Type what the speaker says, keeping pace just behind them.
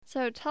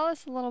So tell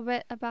us a little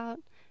bit about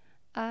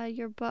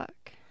your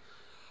book.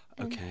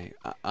 Okay,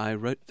 I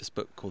wrote this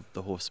book called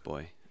The Horse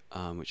Boy,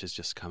 which has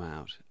just come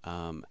out,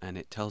 and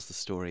it tells the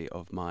story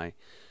of my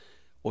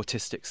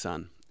autistic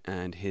son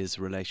and his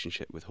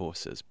relationship with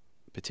horses,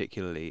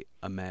 particularly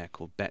a mare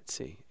called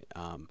Betsy,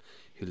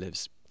 who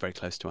lives very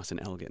close to us in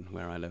Elgin,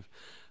 where I live,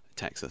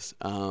 Texas,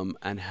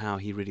 and how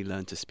he really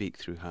learned to speak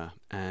through her,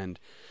 and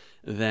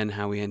then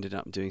how we ended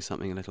up doing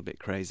something a little bit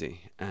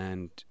crazy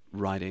and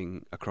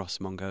riding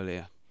across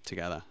Mongolia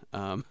together,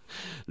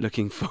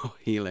 looking for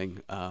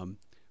healing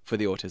for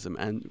the autism,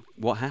 and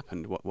what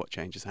happened, what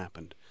changes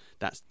happened.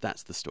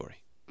 That's the story.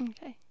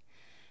 Okay.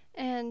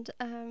 And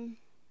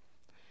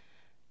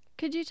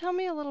could you tell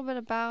me a little bit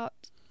about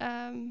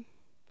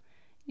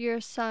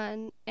your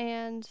son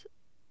and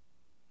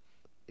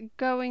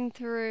going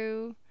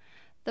through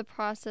the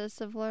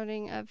process of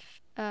learning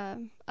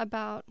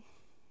about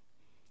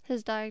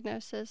his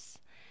diagnosis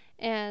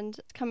and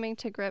coming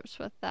to grips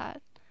with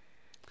that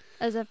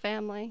as a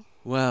family?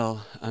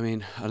 Well, I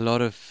mean, a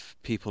lot of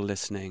people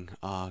listening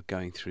are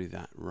going through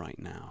that right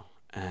now,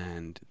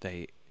 and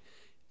there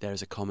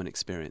is a common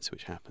experience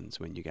which happens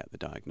when you get the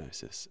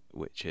diagnosis,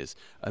 which is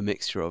a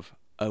mixture of,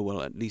 oh,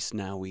 well, at least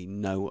now we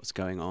know what's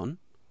going on,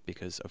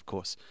 because, of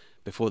course,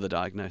 before the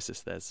diagnosis,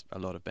 there's a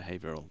lot of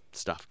behavioral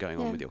stuff going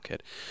on with your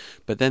kid.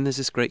 But then there's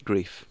this great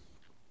grief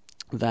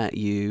that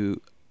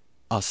you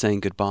are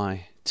saying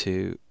goodbye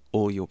to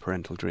all your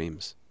parental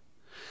dreams.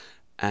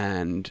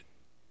 And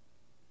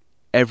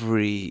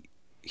every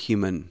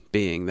human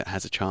being that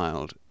has a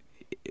child,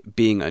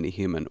 being only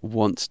human,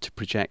 wants to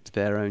project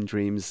their own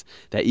dreams,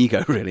 their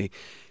ego really,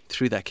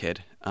 through their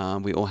kid.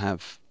 We all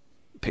have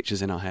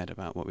pictures in our head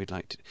about what we'd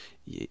like to,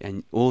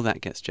 and all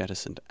that gets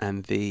jettisoned.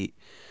 And the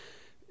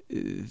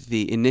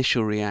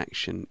initial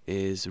reaction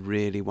is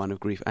really one of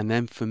grief. And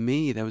then for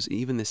me, there was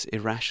even this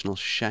irrational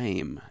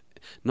shame,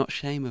 not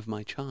shame of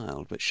my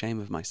child, but shame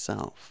of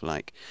myself.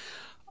 Like,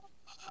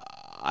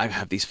 I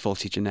have these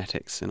faulty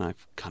genetics, and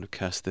I've kind of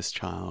cursed this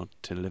child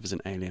to live as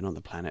an alien on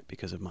the planet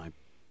because of my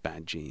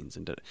bad genes.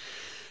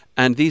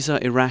 And these are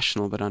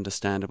irrational but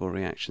understandable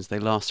reactions. They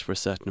last for a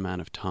certain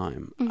amount of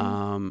time.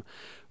 Mm-hmm.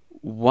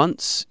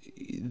 Once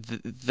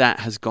that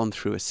has gone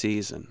through a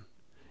season,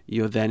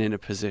 you're then in a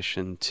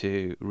position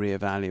to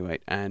reevaluate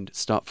and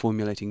start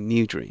formulating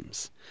new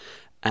dreams.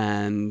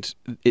 And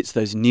it's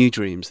those new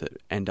dreams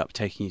that end up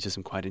taking you to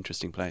some quite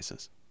interesting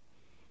places.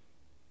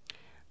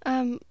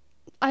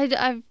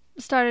 I've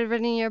started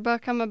reading your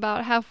book. I'm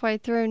about halfway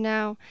through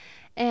now.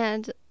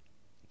 And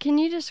can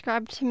you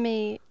describe to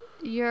me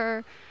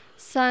your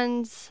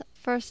son's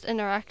first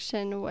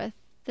interaction with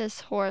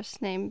this horse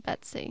named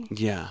Betsy?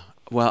 Yeah.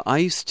 Well, I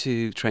used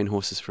to train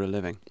horses for a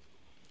living,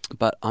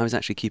 but I was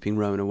actually keeping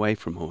Rowan away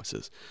from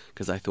horses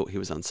because I thought he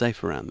was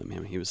unsafe around them. I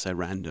mean, he was so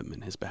random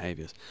in his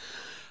behaviours.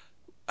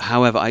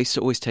 However, I used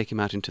to always take him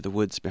out into the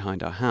woods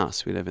behind our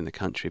house. We live in the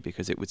country,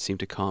 because it would seem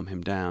to calm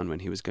him down when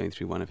he was going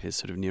through one of his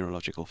sort of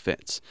neurological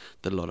fits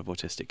that a lot of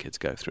autistic kids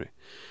go through.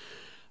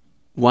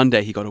 One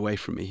day he got away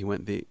from me. He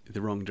went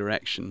the wrong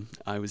direction.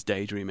 I was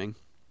daydreaming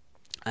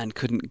and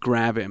couldn't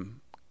grab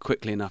him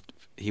quickly enough.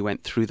 He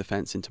went through the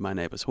fence into my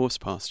neighbour's horse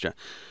pasture.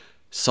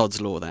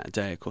 Sod's law that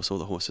day, of course, all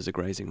the horses are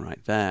grazing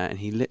right there, and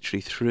he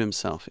literally threw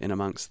himself in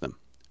amongst them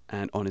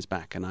and on his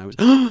back, and I was,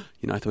 I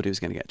thought he was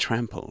going to get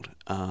trampled.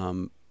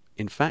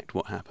 In fact,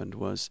 what happened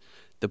was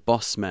the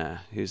boss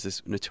mare, who's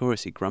this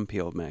notoriously grumpy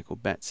old mare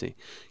called Betsy,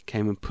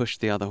 came and pushed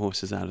the other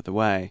horses out of the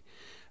way,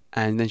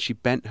 and then she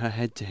bent her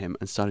head to him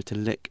and started to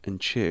lick and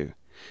chew.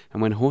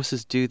 And when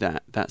horses do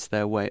that, that's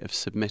their way of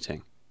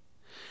submitting.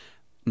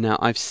 Now,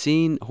 I've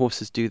seen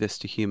horses do this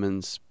to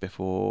humans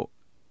before,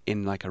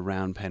 in like a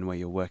round pen where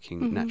you're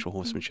working natural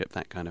horsemanship,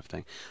 that kind of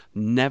thing.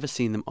 Never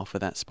seen them offer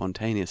that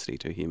spontaneously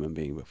to a human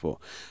being before,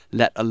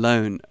 let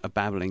alone a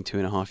babbling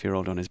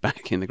 2.5-year-old on his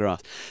back in the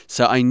grass.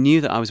 So I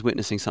knew that I was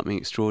witnessing something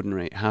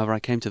extraordinary. However, I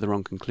came to the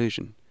wrong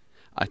conclusion.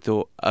 I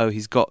thought, oh,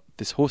 he's got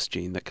this horse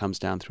gene that comes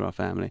down through our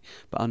family,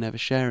 but I'll never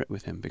share it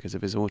with him because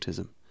of his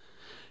autism.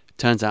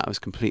 Turns out I was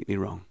completely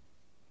wrong.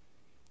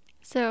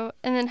 So,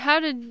 and then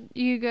how did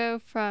you go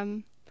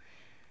from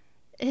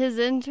his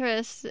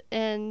interest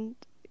in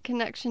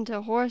connection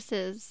to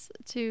horses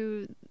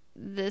to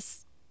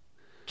this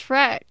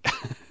trek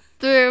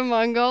through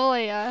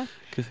Mongolia?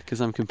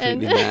 Because I'm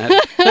completely mad.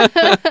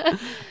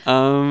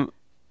 I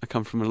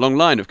come from a long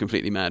line of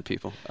completely mad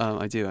people.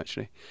 I do,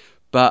 actually.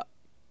 But,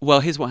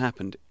 well, here's what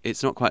happened.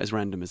 It's not quite as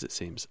random as it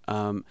seems.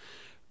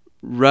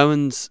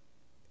 Rowan's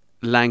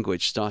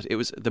language started... It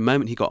was the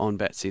moment he got on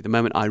Betsy, the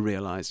moment I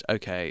realised,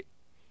 okay,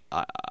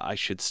 I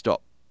should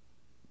stop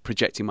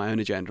projecting my own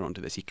agenda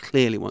onto this. He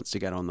clearly wants to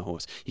get on the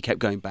horse. He kept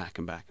going back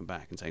and back and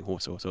back and saying,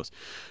 horse, horse, horse.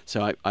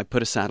 So I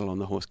put a saddle on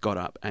the horse, got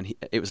up, and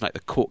it was like the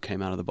cork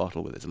came out of the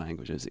bottle with his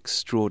language. It was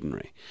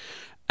extraordinary.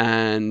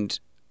 And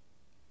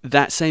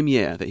that same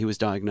year that he was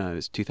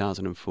diagnosed,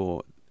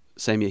 2004,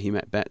 same year he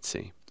met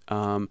Betsy,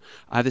 I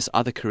had this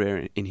other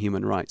career in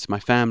human rights. My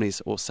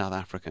family's all South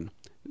African,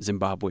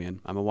 Zimbabwean.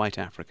 I'm a white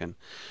African,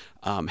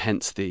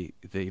 hence the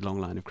long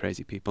line of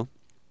crazy people.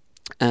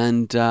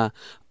 And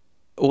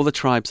all the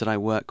tribes that I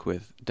work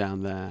with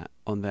down there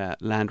on their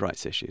land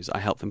rights issues, I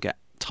help them get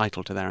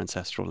title to their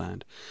ancestral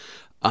land,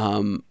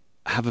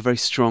 have a very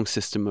strong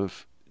system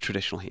of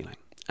traditional healing.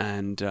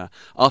 And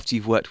after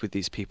you've worked with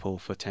these people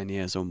for 10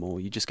 years or more,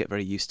 you just get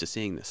very used to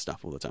seeing this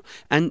stuff all the time.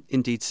 And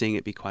indeed seeing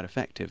it be quite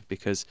effective,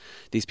 because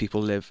these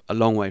people live a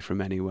long way from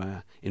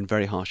anywhere in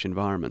very harsh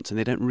environments, and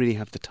they don't really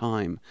have the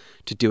time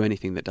to do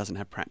anything that doesn't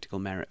have practical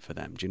merit for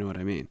them. Do you know what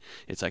I mean?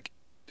 It's like,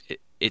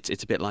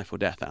 it's a bit life or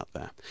death out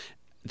there.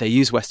 They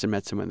use Western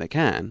medicine when they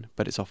can,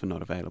 but it's often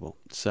not available.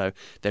 So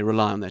they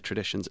rely on their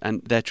traditions.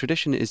 And their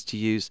tradition is to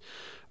use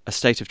a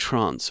state of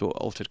trance or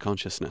altered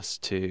consciousness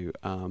to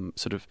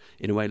sort of,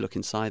 in a way, look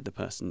inside the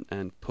person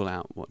and pull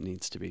out what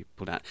needs to be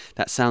pulled out.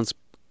 That sounds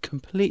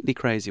completely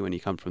crazy when you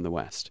come from the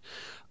West.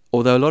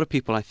 Although a lot of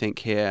people, I think,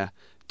 here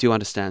do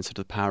understand sort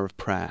of the power of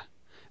prayer.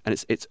 And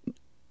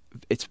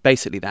it's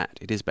basically that.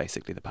 It is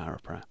basically the power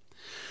of prayer.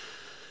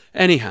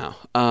 Anyhow,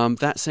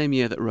 that same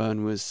year that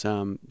Rowan was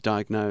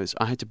diagnosed,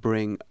 I had to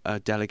bring a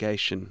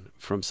delegation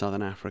from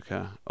southern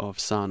Africa of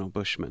San or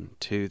Bushmen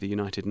to the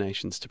United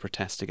Nations to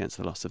protest against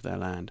the loss of their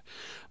land.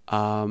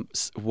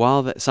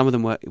 While some of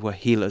them were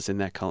healers in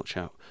their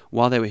culture,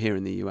 while they were here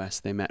in the US,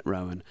 they met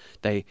Rowan.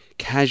 They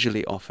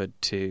casually offered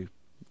to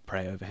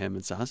pray over him,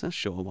 and so I said,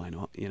 sure, why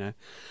not, you know.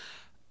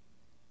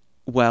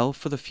 Well,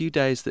 for the few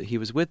days that he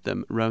was with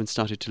them, Rowan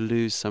started to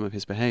lose some of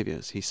his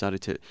behaviours. He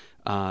started to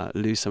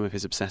lose some of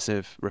his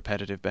obsessive,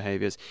 repetitive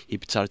behaviours. He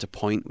started to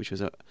point, which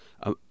was a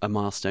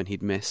milestone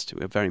he'd missed,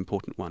 a very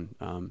important one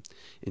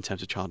in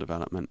terms of child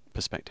development,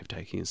 perspective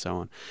taking, and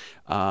so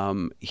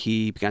on.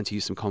 He began to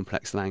use some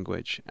complex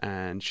language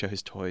and show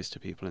his toys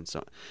to people, and so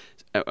on.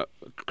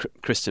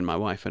 Kristen, my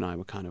wife, and I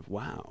were kind of,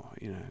 wow,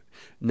 you know.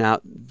 Now,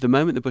 the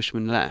moment the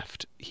Bushman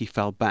left, he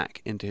fell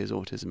back into his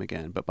autism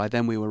again. But by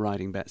then we were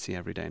riding Betsy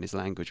every day and his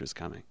language was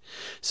coming.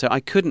 So I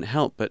couldn't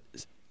help but,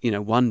 you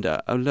know,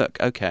 wonder, oh, look,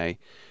 okay,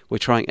 we're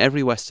trying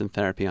every Western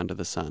therapy under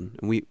the sun.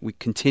 And we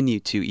continue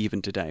to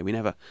even today. We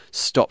never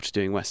stopped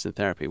doing Western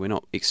therapy. We're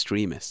not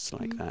extremists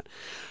like that.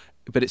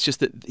 But it's just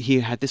that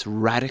he had this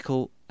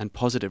radical and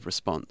positive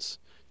response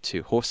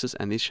to horses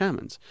and these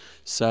shamans.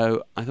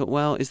 So I thought,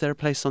 well, is there a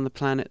place on the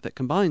planet that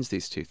combines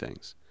these two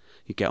things?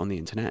 You get on the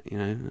internet, you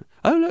know.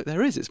 Oh, look,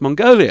 there is. It's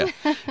Mongolia.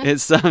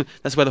 It's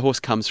that's where the horse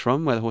comes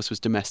from, where the horse was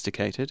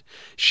domesticated.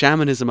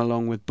 Shamanism,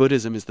 along with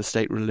Buddhism, is the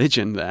state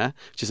religion there,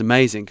 which is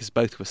amazing because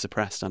both were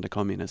suppressed under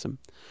communism.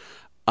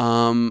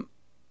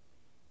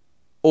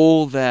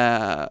 All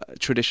their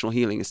traditional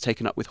healing is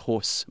taken up with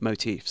horse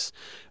motifs.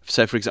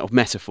 So, for example,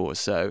 metaphors.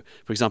 So,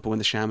 for example, when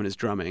the shaman is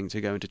drumming to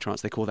go into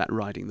trance, they call that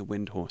riding the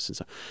wind horse. And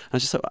so I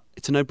just thought,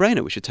 it's a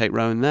no-brainer. We should take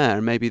Rowan there,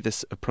 and maybe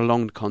this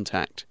prolonged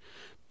contact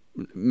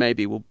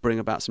maybe will bring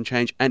about some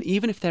change. And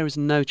even if there is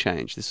no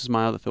change, this was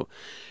my other thought,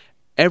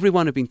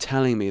 everyone had been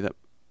telling me that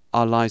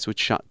our lives would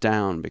shut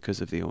down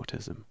because of the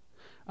autism.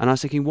 And I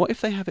was thinking, what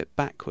if they have it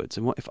backwards?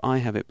 And what if I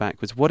have it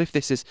backwards? What if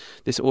this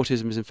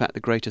autism is in fact the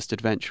greatest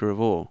adventure of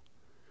all?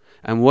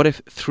 And what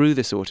if through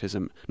this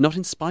autism, not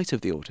in spite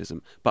of the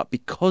autism, but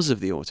because of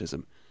the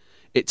autism,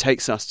 it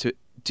takes us to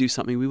do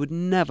something we would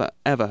never,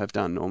 ever have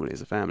done normally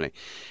as a family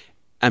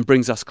and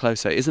brings us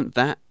closer? Isn't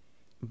that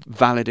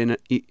valid in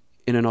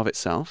and of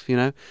itself, you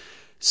know?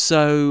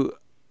 So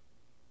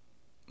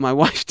my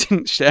wife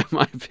didn't share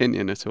my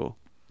opinion at all.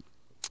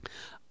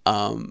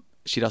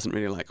 She doesn't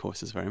really like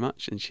horses very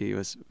much, and she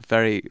was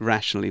very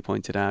rationally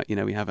pointed out, you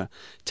know, we have a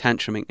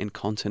tantruming,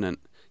 incontinent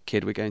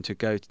kid. We're going to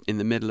go in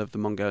the middle of the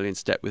Mongolian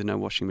steppe with no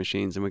washing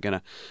machines, and we're going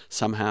to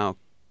somehow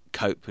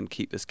cope and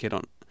keep this kid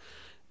on.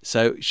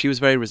 So she was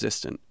very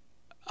resistant.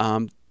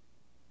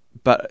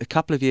 But a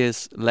couple of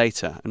years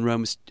later, and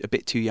Rome was a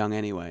bit too young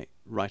anyway,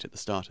 right at the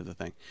start of the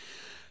thing,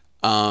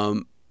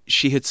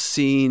 she had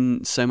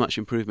seen so much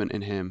improvement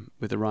in him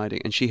with the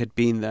riding, and she had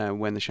been there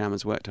when the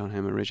shamans worked on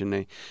him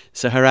originally.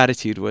 So her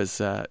attitude was,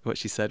 what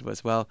she said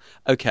was, well,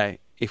 okay,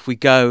 if we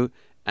go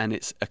and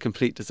it's a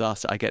complete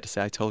disaster, I get to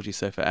say I told you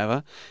so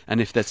forever. And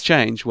if there's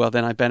change, well,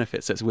 then I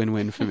benefit. So it's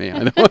win-win for me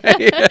either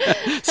way.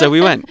 So we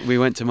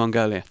went to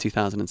Mongolia,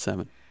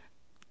 2007.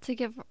 To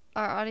give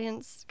our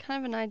audience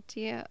kind of an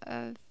idea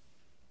of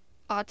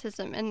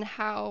autism and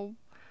how...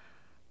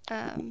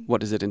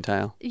 what does it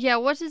entail? Yeah,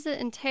 what does it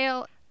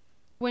entail?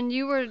 When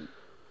you were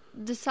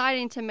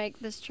deciding to make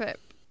this trip,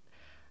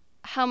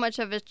 how much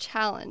of a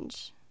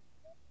challenge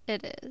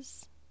it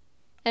is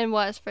and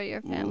was for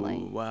your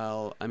family?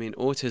 Well, I mean,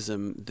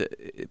 autism,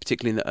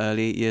 particularly in the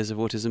early years of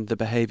autism, the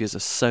behaviors are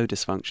so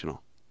dysfunctional.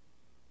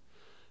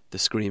 The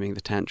screaming,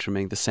 the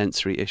tantruming, the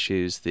sensory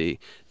issues, for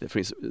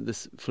instance,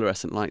 this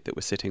fluorescent light that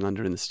we're sitting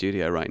under in the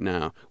studio right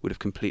now would have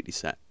completely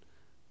set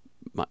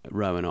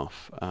Rowan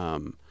off.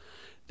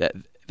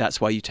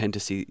 That's why you tend to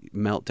see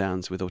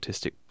meltdowns with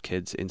autistic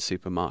kids in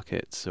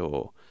supermarkets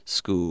or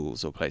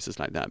schools or places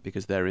like that,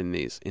 because they're in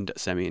these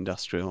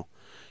semi-industrial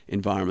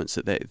environments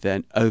that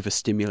their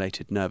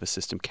overstimulated nervous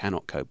system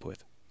cannot cope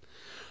with.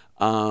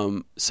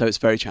 So it's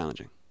very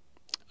challenging.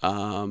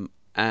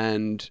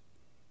 And,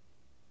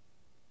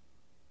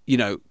 you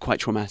know, quite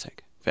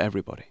traumatic for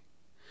everybody.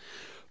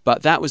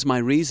 But that was my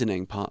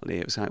reasoning partly.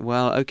 It was like,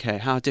 well, okay,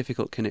 how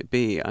difficult can it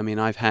be? I mean,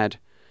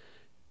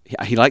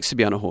 he likes to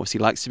be on a horse. He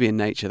likes to be in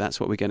nature. That's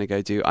what we're going to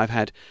go do. I've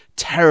had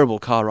terrible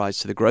car rides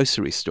to the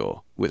grocery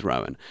store with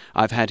Rowan.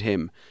 I've had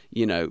him,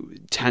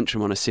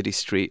 tantrum on a city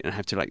street and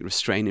have to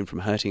restrain him from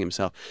hurting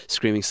himself,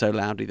 screaming so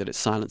loudly that it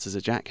silences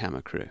a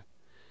jackhammer crew.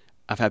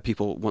 I've had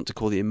people want to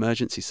call the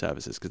emergency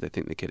services because they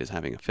think the kid is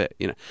having a fit,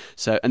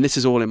 So, and this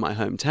is all in my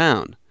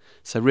hometown.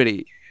 So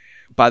really,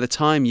 by the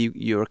time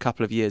you're a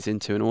couple of years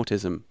into an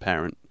autism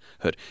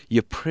parenthood,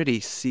 you're pretty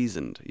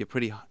seasoned.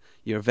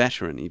 You're a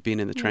veteran. You've been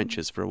in the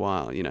trenches for a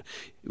while.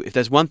 If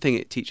there's one thing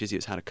it teaches you,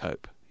 it's how to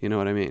cope. You know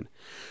what I mean?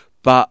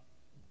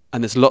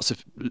 And there's lots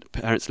of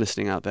parents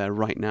listening out there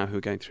right now who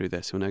are going through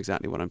this, who know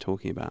exactly what I'm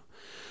talking about.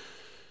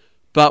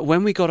 But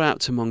when we got out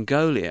to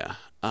Mongolia,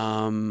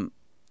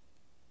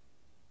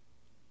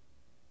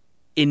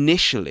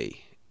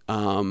 initially,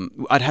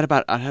 I'd had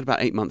about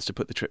 8 months to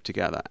put the trip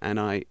together,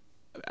 and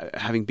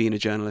having been a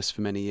journalist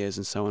for many years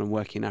and so on and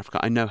working in Africa,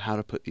 I know how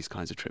to put these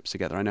kinds of trips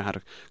together. I know how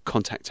to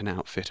contact an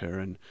outfitter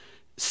and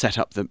set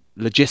up the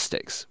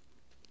logistics.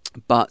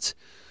 But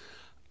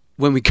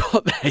when we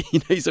got there,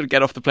 you sort of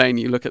get off the plane,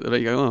 you look at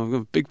you go, oh,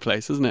 a big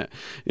place, isn't it?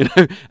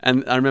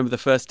 And I remember the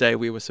first day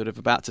we were sort of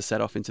about to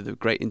set off into the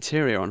great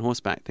interior on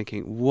horseback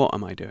thinking, what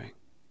am I doing?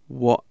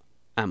 What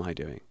am I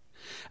doing?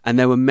 And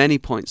there were many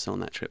points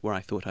on that trip where I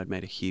thought I'd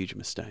made a huge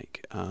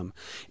mistake.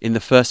 In the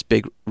first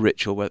big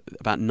ritual, where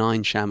about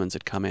 9 shamans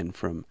had come in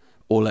from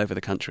all over the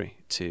country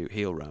to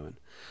heal Rowan,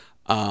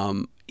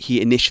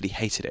 he initially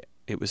hated it.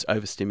 It was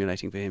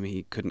overstimulating for him.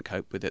 He couldn't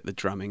cope with it, the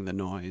drumming, the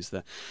noise.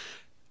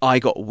 I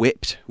got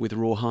whipped with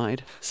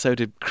rawhide. So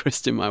did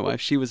Kristen, my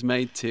wife. She was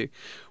made to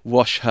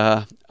wash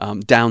her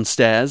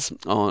downstairs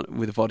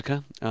with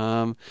vodka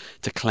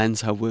to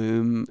cleanse her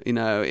womb.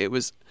 It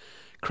was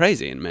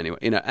crazy in many ways,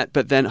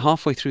 but then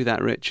halfway through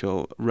that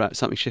ritual,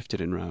 something shifted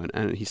in Rowan,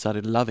 and he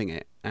started loving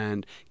it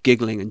and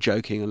giggling and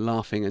joking and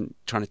laughing and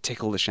trying to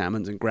tickle the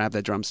shamans and grab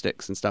their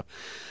drumsticks and stuff.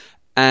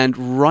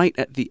 And right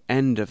at the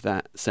end of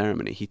that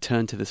ceremony, he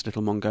turned to this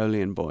little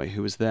Mongolian boy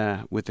who was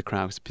there with the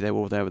crowd. They were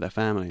all there with their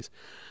families,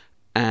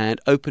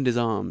 and opened his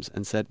arms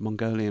and said,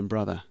 "Mongolian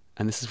brother."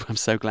 And this is why I'm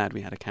so glad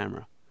we had a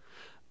camera.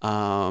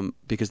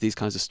 Because these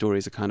kinds of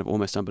stories are kind of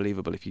almost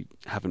unbelievable if you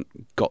haven't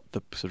got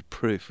the sort of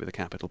proof with a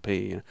capital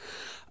P.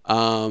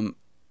 And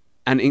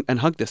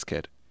hugged this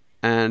kid.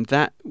 And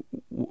that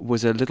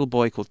was a little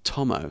boy called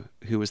Tomo,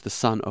 who was the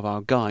son of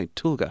our guide,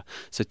 Tulga.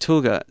 So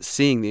Tulga,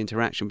 seeing the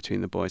interaction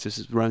between the boys, this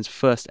is Rowan's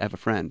first ever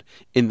friend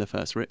in the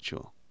first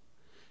ritual,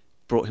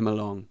 brought him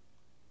along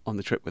on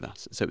the trip with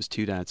us. So it was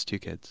 2 dads, 2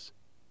 kids.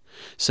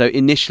 So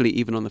initially,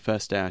 even on the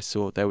first day, I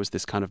saw there was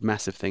this kind of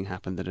massive thing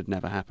happen that had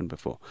never happened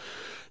before.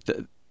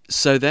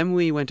 So then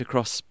we went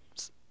across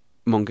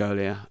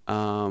Mongolia,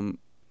 and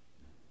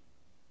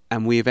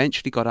we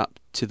eventually got up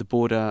to the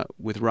border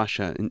with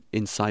Russia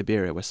in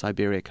Siberia, where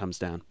Siberia comes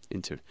down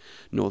into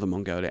northern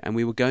Mongolia. And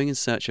we were going in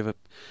search of a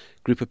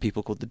group of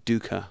people called the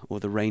Duka, or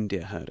the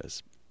reindeer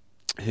herders,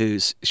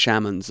 whose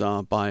shamans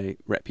are, by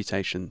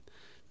reputation,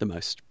 the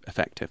most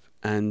effective.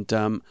 And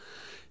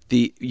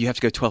you have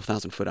to go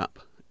 12,000 foot up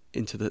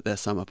into their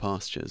summer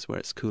pastures where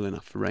it's cool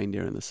enough for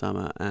reindeer in the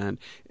summer, and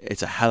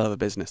it's a hell of a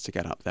business to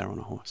get up there on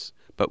a horse.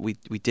 But we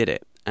did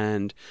it,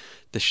 and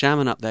the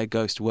shaman up there,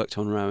 Ghost, worked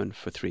on Rowan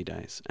for 3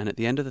 days, and at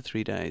the end of the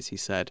 3 days he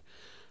said,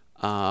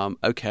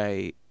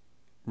 okay,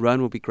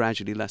 Rowan will be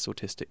gradually less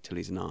autistic till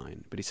he's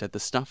 9, but he said the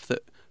stuff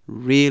that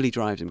really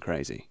drives him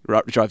crazy,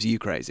 drives you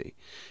crazy,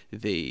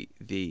 the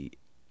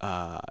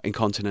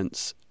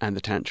incontinence and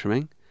the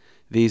tantruming,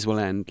 these will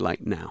end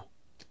now.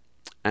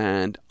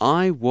 And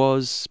I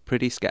was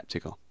pretty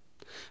skeptical.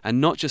 And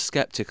not just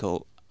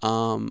skeptical,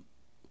 guarding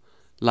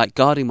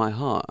my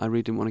heart. I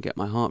really didn't want to get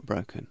my heart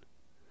broken.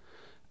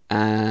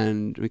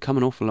 And we've come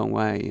an awful long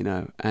way,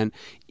 And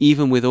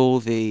even with all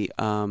the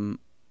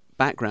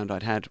background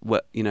I'd had,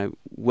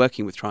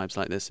 working with tribes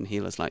like this and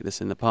healers like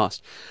this in the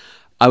past,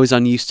 I was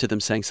unused to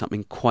them saying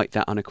something quite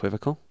that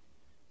unequivocal.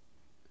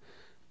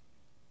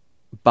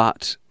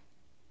 But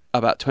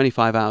about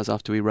 25 hours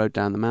after we rode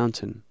down the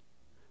mountain,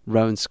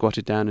 Rowan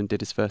squatted down and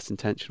did his first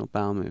intentional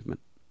bowel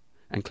movement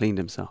and cleaned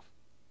himself.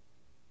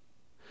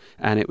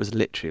 And it was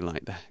literally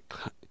like the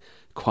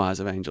choirs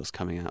of angels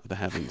coming out of the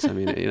heavens. I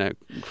mean,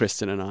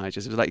 Kristen and I, it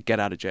was like get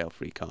out of jail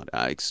free card.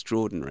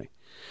 Extraordinary.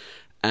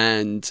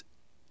 And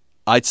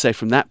I'd say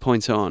from that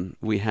point on,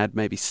 we had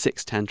maybe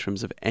 6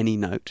 tantrums of any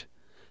note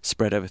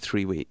spread over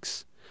 3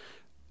 weeks.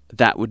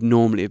 That would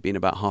normally have been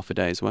about half a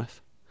day's worth.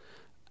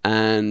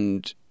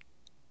 And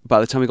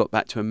by the time we got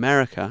back to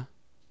America,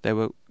 they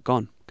were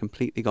gone.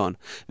 Completely gone.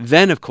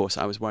 Then, of course,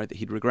 I was worried that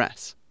he'd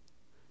regress,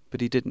 but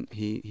he didn't.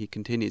 He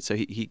continued. So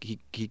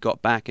he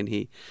got back, and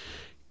he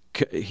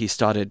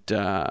started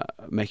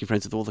making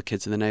friends with all the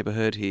kids in the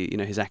neighborhood.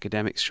 His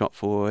academics shot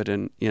forward,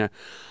 and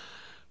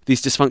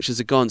these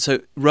dysfunctions are gone. So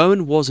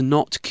Rowan was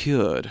not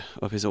cured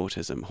of his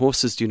autism.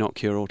 Horses do not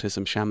cure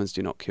autism. Shamans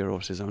do not cure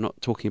autism. I'm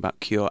not talking about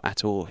cure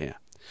at all here.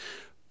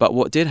 But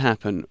what did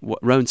happen?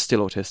 Rowan's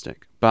still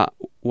autistic, but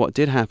what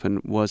did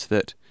happen was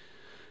that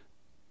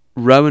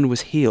Rowan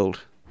was healed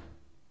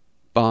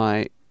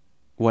by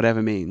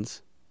whatever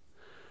means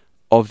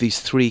of these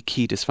three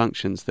key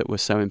dysfunctions that were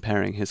so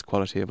impairing his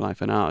quality of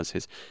life and ours: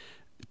 his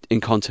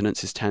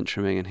incontinence, his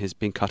tantruming, and his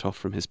being cut off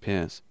from his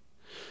peers.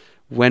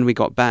 When we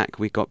got back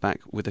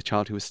with a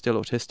child who was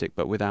still autistic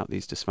but without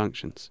these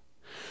dysfunctions.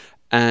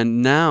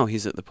 And now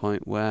he's at the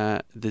point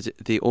where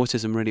the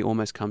autism really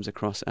almost comes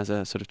across as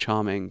a sort of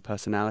charming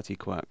personality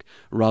quirk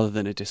rather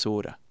than a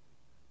disorder.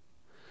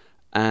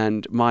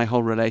 And my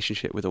whole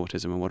relationship with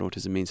autism and what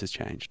autism means has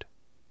changed.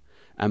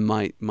 And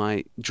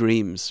my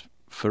dreams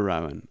for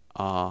Rowan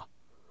are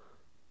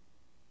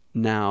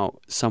now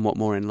somewhat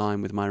more in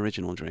line with my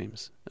original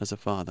dreams as a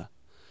father.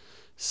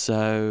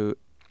 So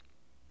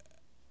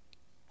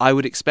I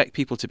would expect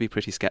people to be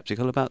pretty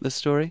skeptical about this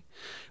story.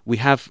 We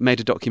have made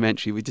a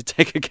documentary. We did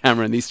take a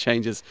camera, and these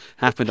changes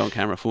happened on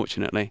camera,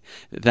 fortunately.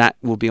 That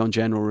will be on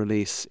general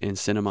release in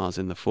cinemas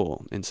in the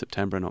fall, in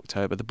September and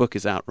October. The book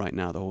is out right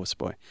now, The Horse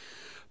Boy.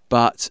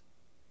 But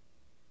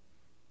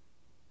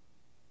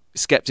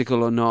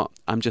skeptical or not,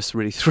 I'm just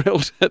really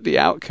thrilled at the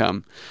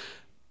outcome.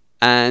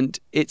 And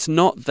it's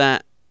not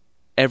that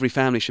every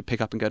family should pick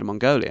up and go to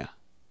Mongolia.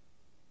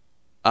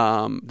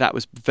 That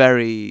was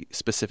very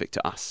specific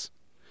to us.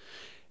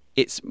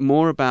 It's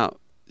more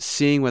about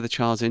seeing where the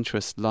child's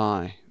interests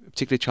lie,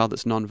 particularly a child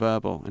that's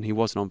non-verbal, and he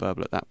was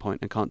non-verbal at that point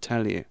and can't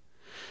tell you.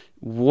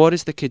 What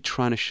is the kid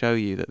trying to show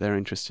you that they're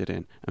interested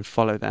in, and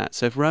follow that?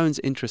 So if Rowan's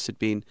interest had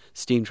been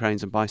steam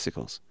trains and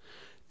bicycles,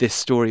 this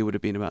story would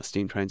have been about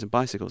steam trains and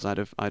bicycles. I'd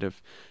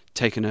have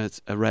taken a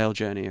rail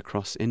journey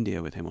across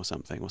India with him or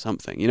something.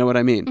 You know what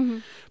I mean? Mm-hmm.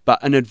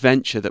 But an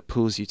adventure that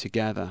pulls you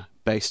together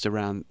based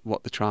around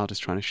what the child is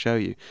trying to show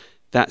you.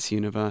 That's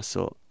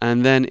universal.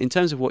 And then in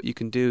terms of what you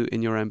can do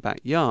in your own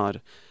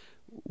backyard,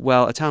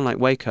 well, a town like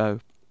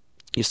Waco,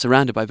 you're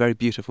surrounded by very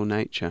beautiful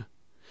nature.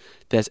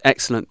 There's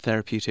excellent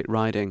therapeutic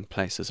riding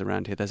places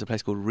around here. There's a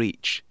place called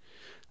Reach,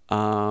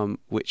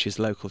 which is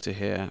local to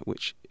here,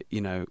 which,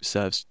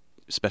 serves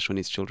special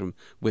needs children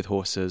with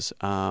horses.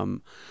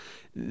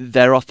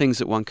 There are things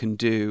that one can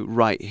do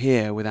right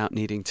here without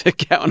needing to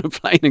get on a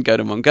plane and go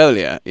to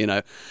Mongolia.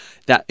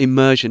 That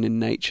immersion in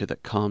nature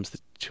that calms the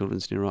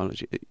children's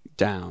neurology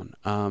down.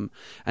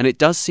 And it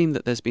does seem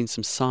that there's been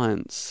some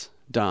science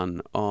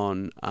done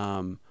on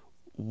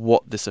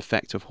what this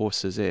effect of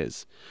horses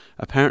is.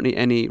 Apparently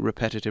any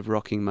repetitive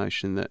rocking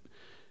motion and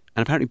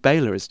apparently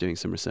Baylor is doing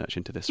some research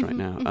into this right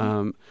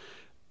now,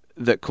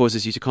 that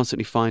causes you to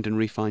constantly find and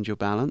re-find your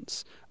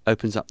balance,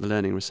 opens up the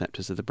learning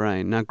receptors of the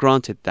brain. Now,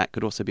 granted, that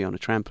could also be on a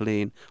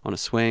trampoline, on a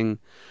swing,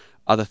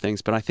 other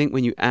things, but I think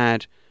when you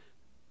add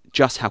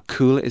just how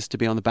cool it is to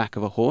be on the back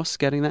of a horse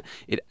getting that,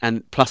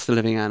 and plus the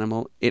living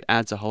animal, it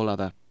adds a whole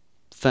other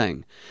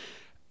thing.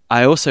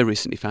 I also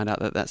recently found out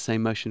that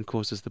same motion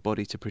causes the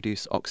body to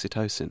produce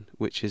oxytocin,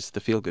 which is the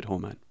feel-good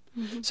hormone.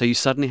 Mm-hmm. So you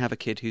suddenly have a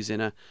kid who's in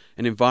an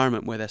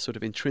environment where they're sort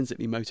of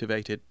intrinsically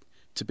motivated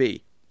to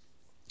be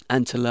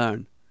and to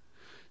learn.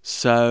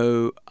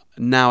 So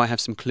now I have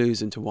some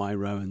clues into why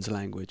Rowan's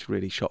language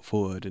really shot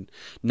forward. And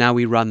now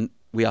we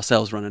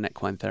ourselves run an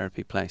equine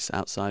therapy place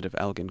outside of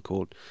Elgin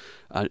called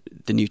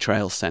the New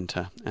Trails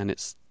Centre. And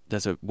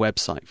there's a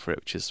website for it,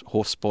 which is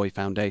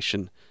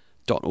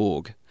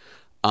horseboyfoundation.org,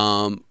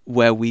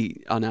 where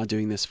we are now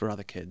doing this for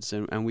other kids.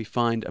 And we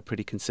find a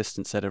pretty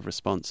consistent set of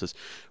responses.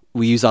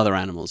 We use other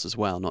animals as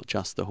well, not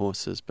just the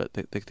horses, but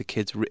the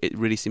kids, it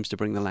really seems to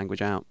bring the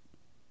language out.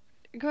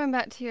 Going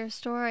back to your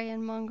story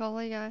in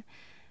Mongolia,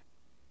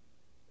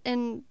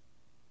 in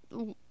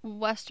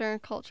Western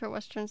culture,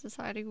 Western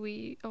society,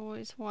 we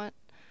always want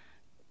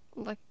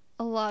like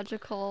a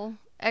logical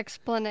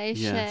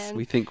explanation. Yes,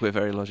 we think we're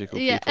very logical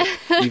people,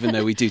 even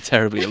though we do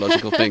terribly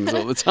illogical things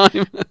all the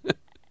time.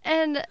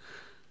 And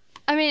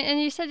I mean,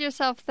 and you said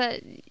yourself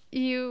that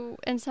you,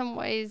 in some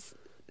ways,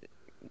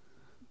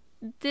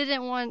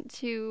 didn't want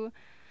to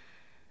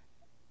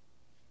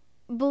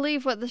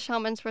believe what the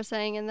shamans were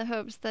saying in the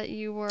hopes that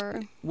you were...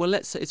 Well,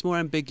 let's say it's more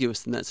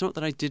ambiguous than that. It's not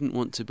that I didn't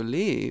want to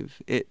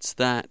believe. It's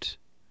that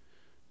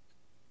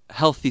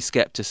healthy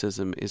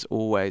skepticism is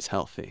always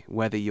healthy,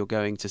 whether you're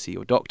going to see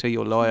your doctor,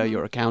 your lawyer,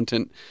 your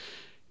accountant,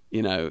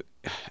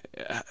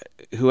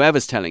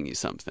 whoever's telling you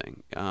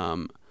something.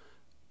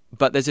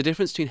 But there's a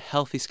difference between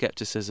healthy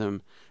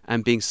skepticism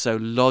and being so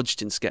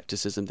lodged in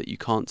skepticism that you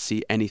can't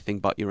see anything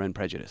but your own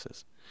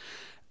prejudices.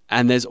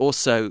 And there's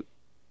also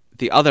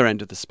the other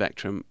end of the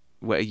spectrum,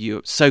 where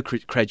you're so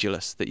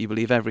credulous that you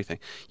believe everything.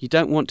 You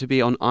don't want to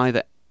be on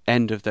either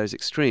end of those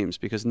extremes,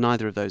 because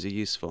neither of those are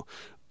useful.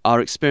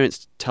 Our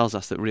experience tells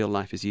us that real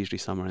life is usually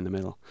somewhere in the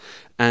middle.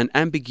 And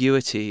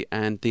ambiguity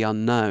and the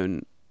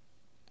unknown,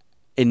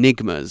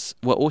 enigmas,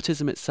 well,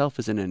 autism itself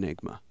is an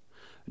enigma.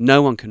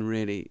 No one can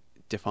really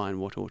define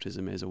what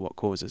autism is or what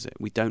causes it.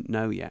 We don't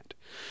know yet.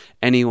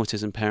 Any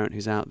autism parent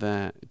who's out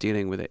there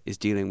dealing with it is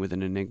dealing with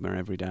an enigma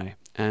every day.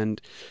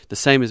 And the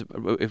same as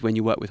if when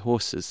you work with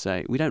horses,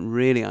 say, we don't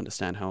really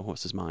understand how a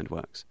horse's mind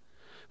works.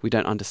 We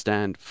don't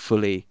understand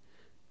fully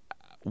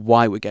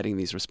why we're getting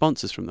these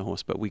responses from the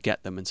horse, but we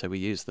get them and so we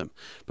use them.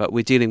 But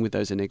we're dealing with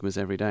those enigmas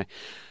every day.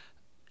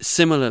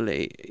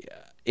 similarly,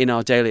 in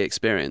our daily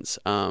experience,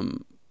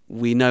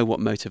 we know what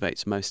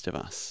motivates most of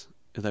us,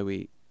 although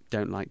we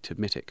don't like to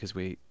admit it because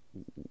we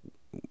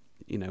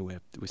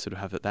sort of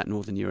have that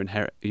Northern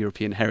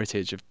European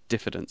heritage of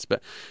diffidence.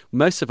 But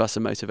most of us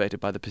are motivated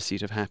by the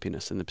pursuit of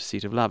happiness and the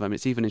pursuit of love. I mean,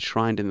 it's even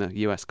enshrined in the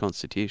US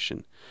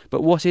Constitution.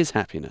 But what is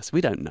happiness?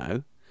 We don't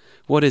know.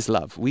 What is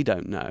love? We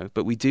don't know.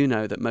 But we do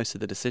know that most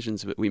of the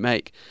decisions that we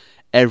make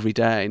every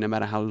day, no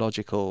matter how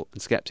logical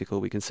and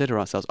skeptical we consider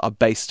ourselves, are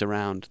based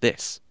around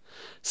this.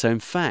 So in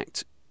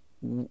fact,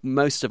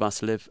 most of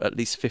us live at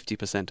least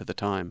 50% of the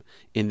time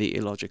in the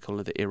illogical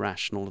or the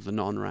irrational or the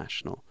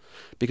non-rational,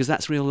 because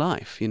that's real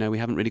life. We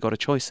haven't really got a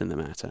choice in the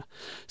matter.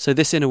 So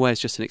this, in a way, is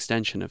just an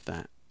extension of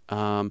that.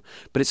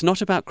 But it's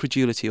not about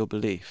credulity or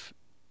belief.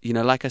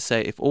 Like I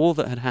say, if all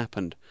that had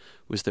happened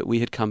was that we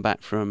had come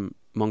back from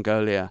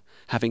Mongolia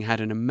having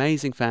had an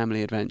amazing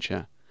family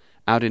adventure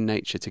out in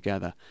nature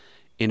together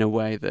in a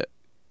way that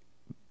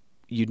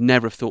you'd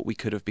never have thought we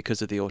could have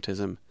because of the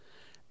autism,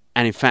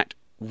 and in fact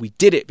we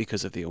did it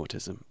because of the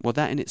autism, well,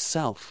 that in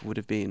itself would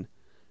have been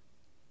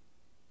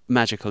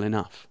magical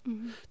enough.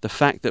 Mm-hmm. The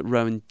fact that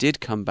Rowan did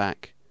come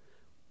back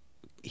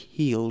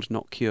healed,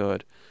 not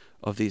cured,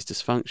 of these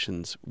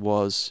dysfunctions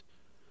was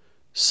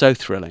so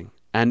thrilling.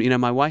 And,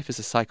 my wife is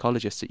a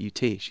psychologist at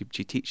UT.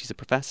 She's a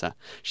professor.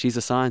 She's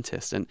a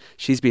scientist. And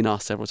she's been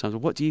asked several times,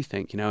 well, what do you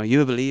think? Are you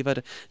a believer?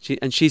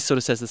 And she sort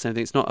of says the same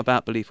thing. It's not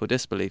about belief or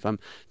disbelief. I'm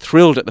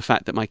thrilled at the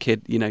fact that my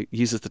kid,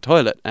 uses the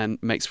toilet and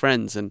makes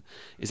friends and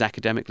is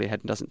academically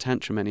ahead and doesn't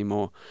tantrum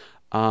anymore.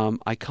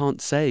 I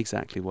can't say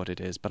exactly what it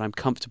is, but I'm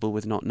comfortable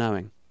with not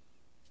knowing.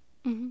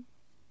 Mm-hmm.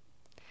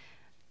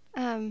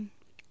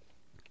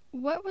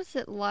 What was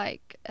it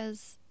like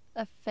as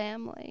a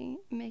family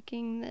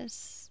making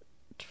this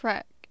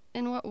trek?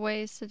 In what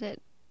ways did it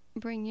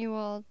bring you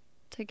all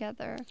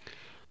together?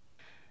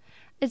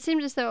 It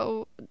seemed as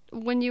though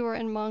when you were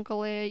in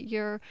Mongolia,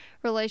 your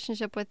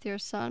relationship with your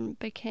son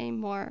became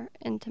more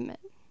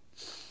intimate.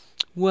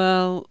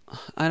 Well,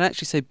 I'd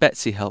actually say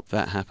Betsy helped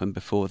that happen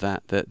before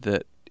that.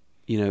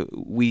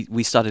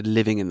 We started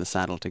living in the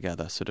saddle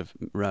together, sort of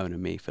Rowan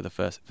and me, for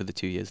the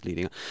 2 years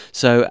leading up.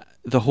 So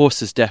the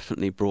horses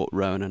definitely brought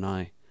Rowan and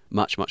I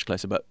much, much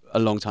closer, but a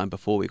long time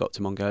before we got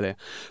to Mongolia.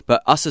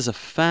 But us as a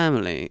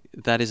family,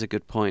 that is a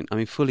good point. I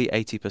mean, fully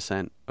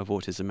 80% of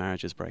autism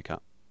marriages break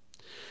up.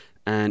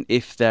 And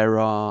if there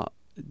are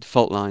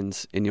fault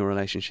lines in your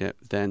relationship,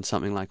 then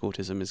something like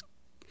autism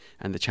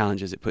and the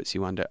challenges it puts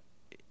you under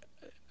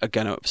are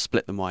going to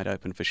split them wide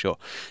open for sure.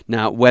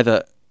 Now,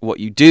 whether what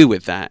you do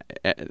with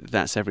that,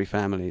 that's every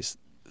family's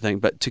thing.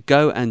 But to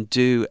go and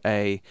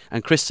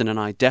and Kristen and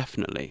I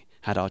definitely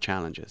had our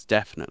challenges,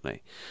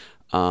 definitely.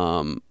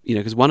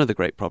 Because one of the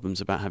great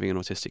problems about having an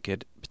autistic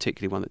kid,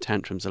 particularly one that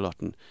tantrums a lot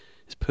and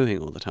is pooing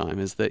all the time,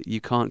 is that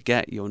you can't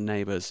get your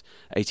neighbour's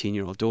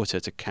 18-year-old daughter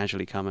to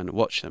casually come and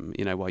watch them,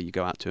 while you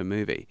go out to a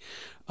movie.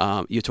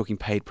 You're talking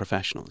paid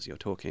professionals. You're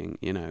talking,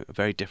 a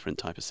very different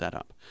type of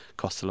setup.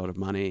 Costs a lot of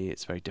money.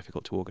 It's very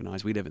difficult to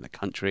organise. We live in the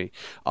country.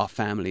 My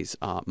family's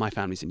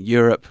in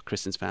Europe.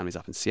 Kristen's family's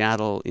up in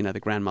Seattle. The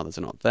grandmothers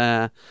are not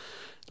there.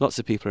 Lots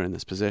of people are in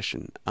this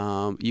position.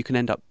 You can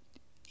end up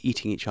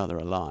eating each other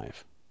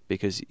alive,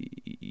 because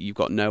you've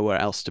got nowhere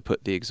else to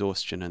put the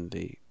exhaustion and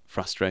the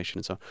frustration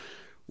and so on.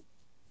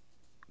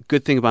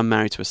 Good thing about I'm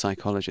married to a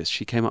psychologist.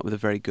 She came up with a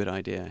very good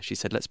idea. She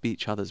said, let's be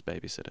each other's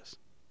babysitters.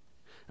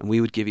 And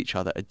we would give each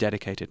other a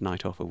dedicated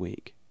night off a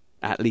week,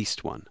 at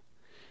least one,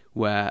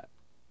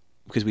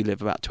 because we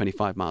live about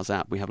 25 miles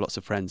out, we have lots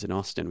of friends in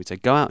Austin. We'd say,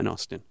 go out in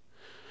Austin.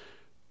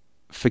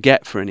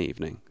 Forget for an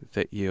evening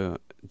that you're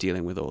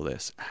dealing with all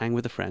this. Hang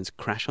with the friends,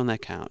 crash on their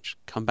couch,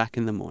 come back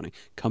in the morning,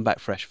 come back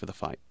fresh for the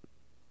fight,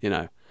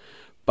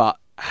 But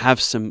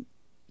have some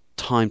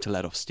time to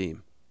let off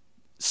steam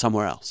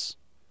somewhere else.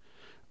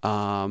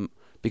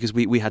 Because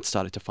we had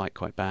started to fight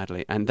quite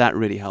badly, and that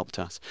really helped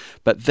us.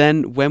 But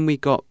then when we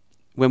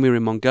were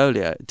in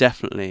Mongolia,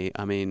 definitely,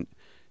 I mean,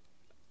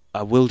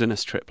 a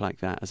wilderness trip like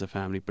that as a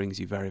family brings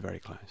you very, very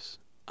close.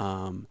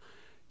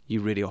 You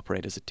really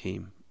operate as a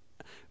team.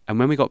 And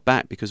when we got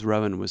back, because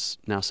Rowan was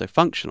now so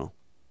functional,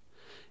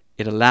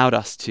 it allowed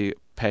us to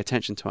pay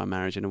attention to our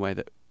marriage in a way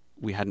that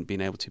we hadn't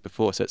been able to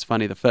before. So it's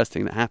funny, the first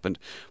thing that happened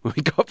when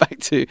we got back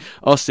to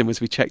Austin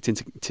was we checked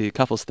into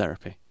couples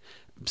therapy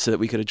so that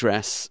we could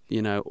address,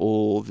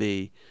 all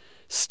the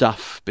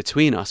stuff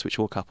between us, which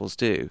all couples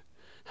do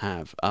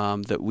have,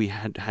 that we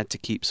had to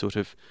keep sort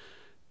of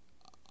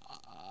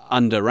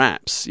under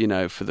wraps,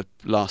 for the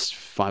last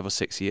 5 or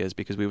 6 years,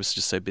 because we were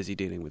just so busy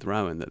dealing with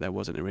Rowan that there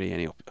wasn't really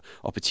any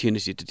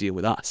opportunity to deal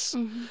with us.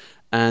 Mm-hmm.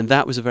 And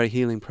that was a very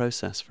healing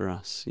process for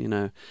us.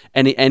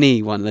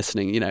 Anyone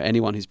listening,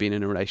 anyone who's been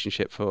in a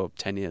relationship for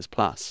 10 years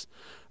plus,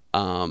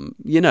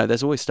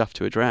 there's always stuff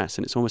to address,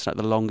 and it's almost like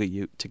the longer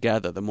you're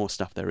together, the more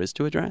stuff there is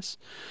to address.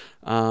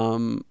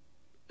 And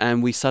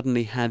we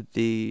suddenly had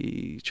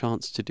the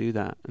chance to do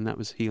that, and that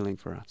was healing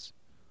for us.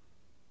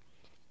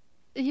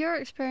 Your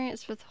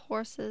experience with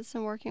horses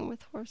and working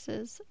with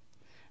horses,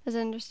 as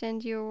I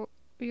understand, you're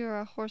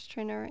a horse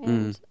trainer,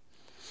 and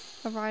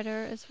a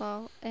writer as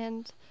well.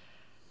 And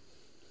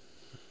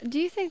do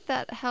you think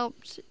that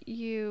helped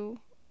you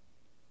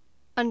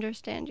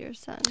understand your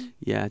son?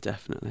 Yeah,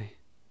 definitely.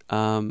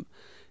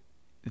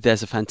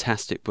 There's a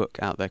fantastic book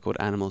out there called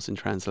Animals in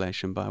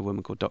Translation by a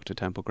woman called Dr.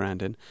 Temple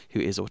Grandin, who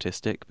is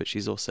autistic, but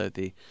she's also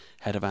the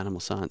head of animal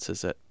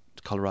sciences at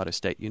Colorado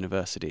State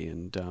University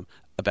and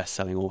a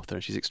best-selling author.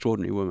 She's an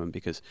extraordinary woman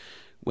because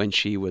when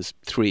she was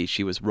 3,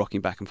 she was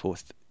rocking back and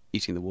forth,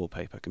 eating the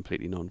wallpaper,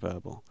 completely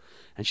non-verbal.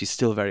 And she's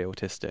still very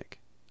autistic.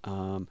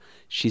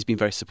 She's been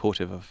very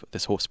supportive of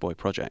this Horseboy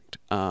project.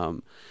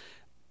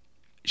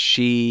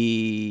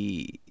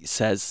 She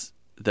says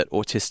that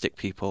autistic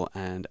people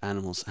and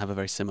animals have a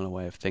very similar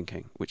way of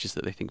thinking, which is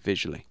that they think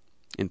visually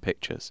in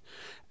pictures.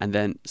 And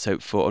then, so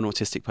for an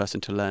autistic person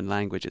to learn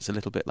language, it's a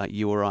little bit like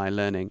you or I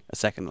learning a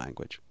second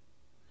language.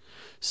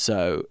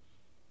 So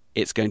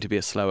it's going to be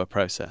a slower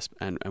process,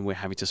 and we're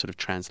having to sort of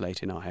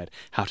translate in our head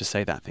how to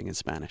say that thing in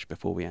Spanish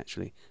before we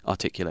actually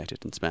articulate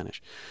it in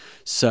Spanish.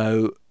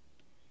 So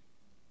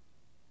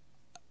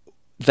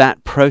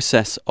that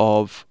process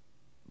of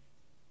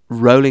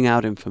rolling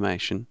out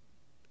information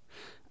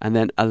and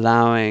then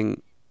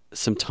allowing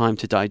some time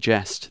to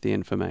digest the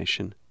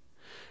information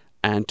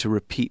and to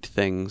repeat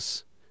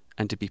things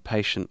and to be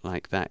patient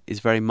like that is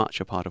very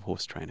much a part of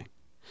horse training,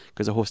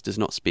 because a horse does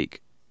not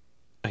speak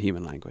a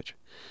human language.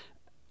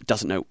 It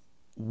doesn't know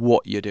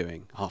what you're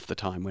doing half the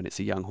time when it's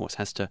a young horse,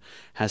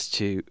 has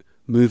to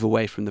move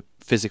away from the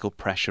physical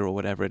pressure or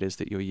whatever it is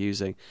that you're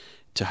using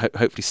to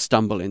hopefully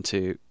stumble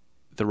into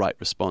the right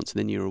response, and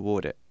then you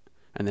reward it,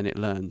 and then it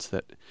learns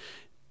that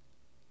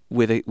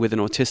with an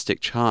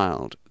autistic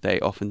child, they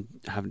often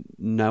have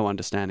no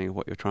understanding of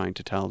what you're trying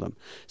to tell them.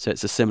 So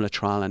it's a similar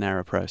trial and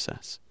error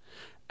process.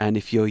 And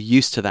if you're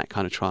used to that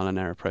kind of trial and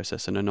error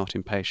process and are not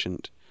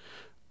impatient,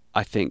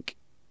 I think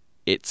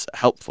it's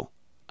helpful.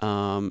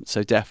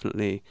 So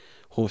definitely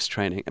horse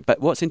training.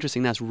 But what's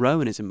interesting now is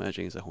Rowan is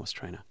emerging as a horse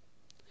trainer.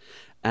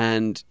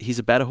 And he's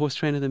a better horse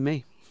trainer than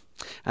me.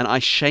 And I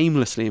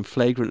shamelessly and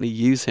flagrantly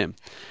use him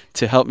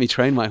to help me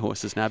train my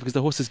horses now, because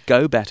the horses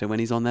go better when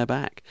he's on their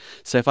back.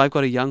 So if I've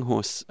got a young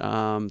horse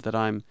that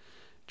I'm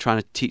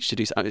trying to teach to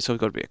do something, it's sort of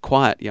got to be a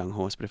quiet young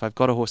horse, but if I've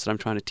got a horse that I'm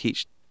trying to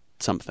teach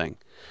something,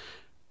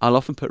 I'll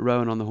often put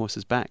Rowan on the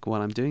horse's back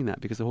while I'm doing that,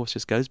 because the horse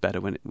just goes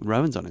better when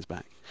Rowan's on his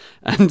back.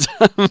 And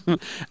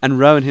and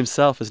Rowan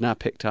himself has now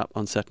picked up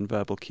on certain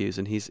verbal cues,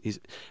 and he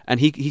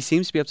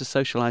seems to be able to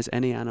socialize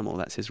any animal.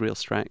 That's his real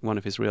strength. One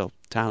of his real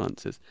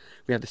talents is,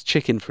 we have this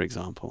chicken, for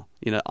example.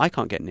 I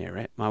can't get near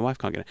it. My wife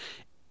can't get it.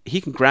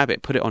 He can grab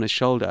it, put it on his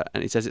shoulder,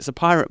 and he says it's a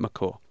pirate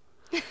macaw.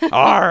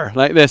 Arr,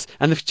 like this,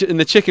 and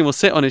the chicken will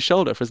sit on his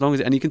shoulder for as long as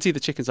and you can see the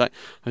chicken's like,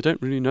 I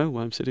don't really know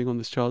why I'm sitting on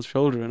this child's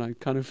shoulder, and I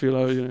kind of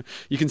feel,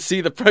 you can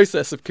see the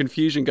process of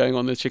confusion going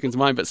on in the chicken's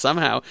mind, but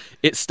somehow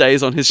it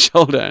stays on his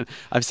shoulder. And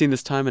I've seen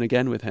this time and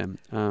again with him.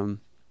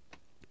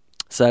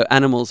 So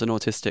animals and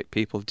autistic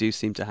people do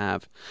seem to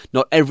have,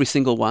 not every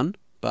single one,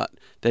 but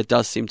there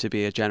does seem to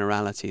be a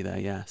generality there,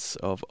 yes,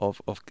 of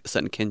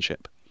certain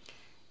kinship.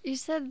 You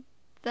said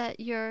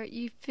that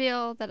you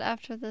feel that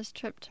after this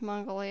trip to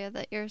Mongolia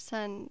that your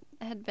son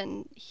had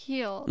been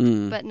healed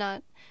but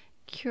not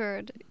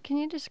cured. Can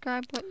you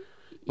describe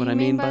what I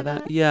mean by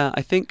that? Yeah,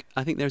 I think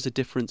there's a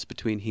difference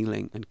between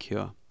healing and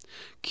cure.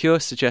 Cure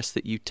suggests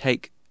that you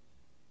take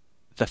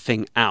the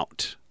thing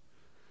out.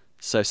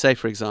 So say,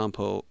 for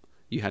example,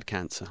 you had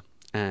cancer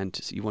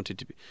and you wanted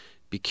to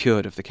be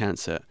cured of the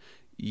cancer.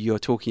 You're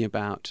talking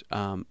about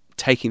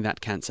taking that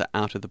cancer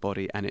out of the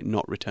body and it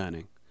not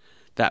returning.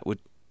 That would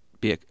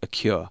be a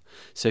cure.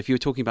 So if you were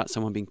talking about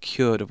someone being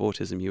cured of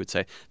autism, you would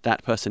say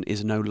that person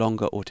is no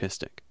longer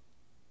autistic.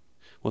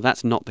 Well,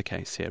 that's not the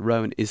case here.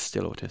 Rowan is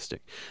still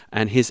autistic,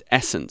 and his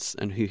essence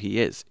and who he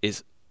is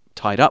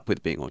tied up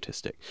with being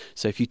autistic.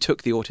 So if you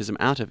took the autism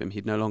out of him,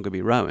 he'd no longer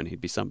be Rowan,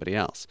 he'd be somebody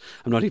else.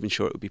 I'm not even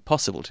sure it would be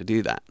possible to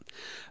do that.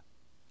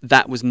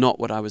 That was not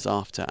what I was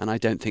after, and I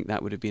don't think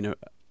that would have been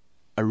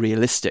a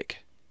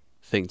realistic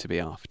thing to be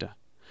after.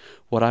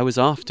 What I was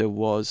after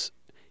was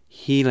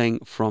healing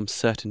from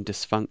certain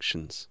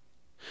dysfunctions.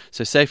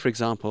 So say, for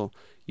example,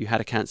 you had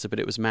a cancer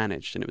but it was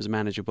managed and it was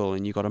manageable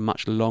and you got a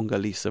much longer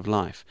lease of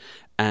life,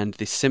 and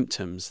the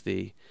symptoms,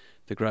 the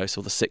growths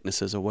or the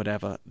sicknesses or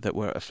whatever that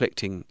were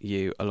afflicting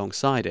you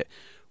alongside it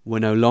were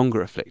no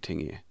longer afflicting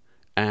you,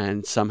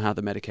 and somehow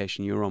the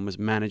medication you were on was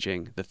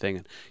managing the thing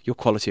and your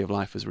quality of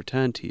life was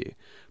returned to you,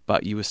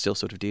 but you were still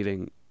sort of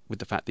dealing with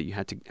the fact that you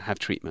had to have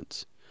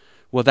treatments.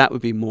 Well, that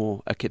would be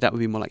more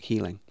like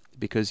healing,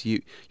 because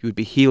you would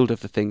be healed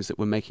of the things that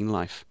were making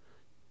life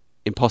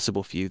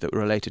impossible for you that were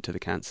related to the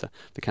cancer.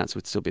 The cancer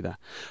would still be there.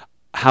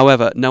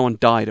 However, no one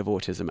died of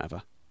autism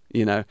ever,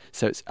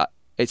 so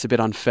it's a bit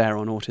unfair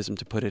on autism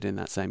to put it in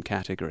that same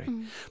category.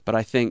 But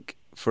I think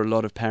for a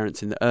lot of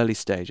parents in the early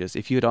stages,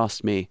 if you had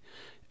asked me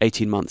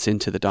 18 months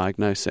into the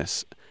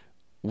diagnosis,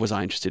 was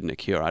I interested in a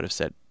cure, I'd have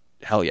said,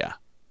 hell yeah.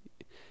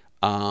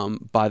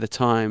 By the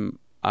time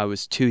I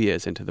was 2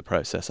 years into the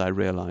process, I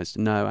realised,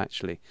 no,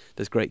 actually,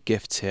 there's great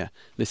gifts here.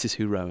 This is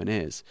who Rowan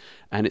is.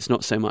 And it's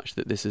not so much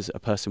that this is a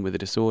person with a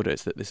disorder,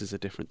 it's that this is a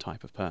different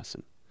type of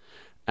person.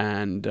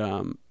 And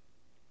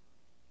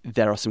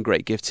there are some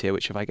great gifts here,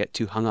 which if I get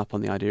too hung up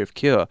on the idea of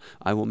cure,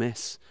 I will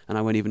miss, and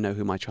I won't even know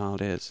who my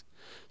child is.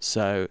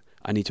 So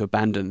I need to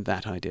abandon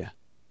that idea.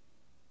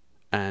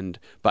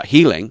 But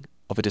healing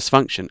of a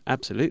dysfunction,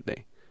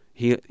 absolutely.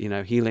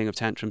 Healing of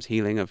tantrums,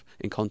 healing of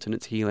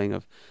incontinence, healing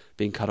of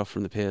being cut off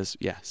from the peers,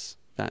 yes,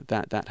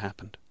 that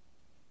happened.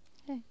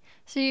 Okay.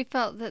 So you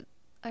felt that,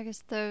 I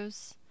guess,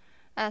 those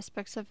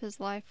aspects of his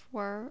life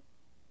were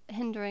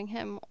hindering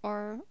him,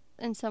 or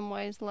in some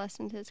ways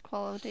lessened his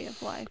quality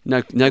of life.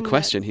 No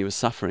question, he was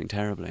suffering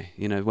terribly.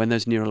 When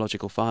those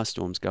neurological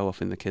firestorms go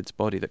off in the kid's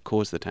body that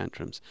cause the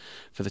tantrums,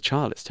 for the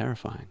child it's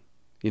terrifying.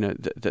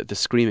 The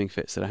screaming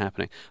fits that are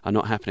happening are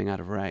not happening out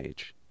of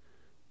rage.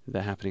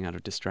 They're happening out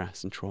of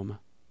distress and trauma.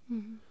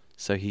 Mm-hmm.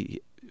 So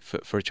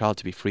for a child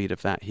to be freed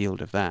of that,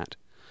 healed of that,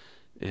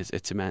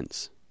 it's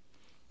immense.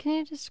 Can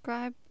you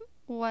describe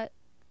what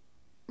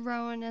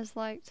Rowan is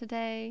like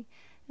today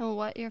and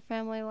what your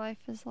family life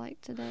is like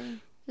today?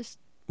 Just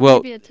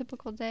maybe a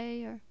typical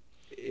day, or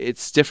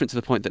it's different to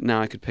the point that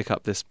now I could pick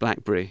up this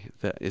BlackBerry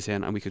that is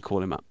in and we could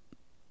call him up.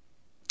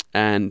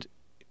 And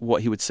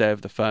what he would say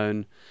over the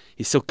phone,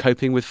 he's still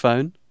coping with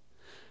phone,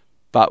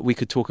 but we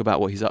could talk about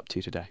what he's up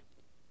to today.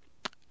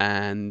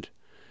 And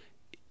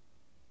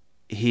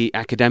he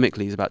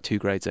academically is about 2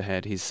 grades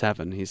ahead. He's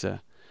 7. He's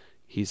a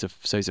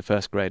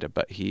first grader,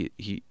 but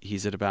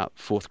he's at about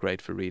 4th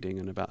grade for reading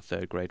and about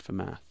 3rd grade for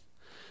math.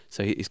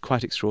 So he's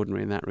quite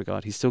extraordinary in that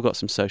regard. He's still got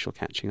some social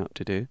catching up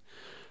to do.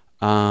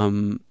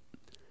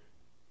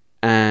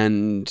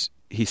 And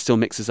he still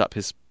mixes up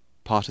his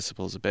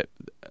participles a bit,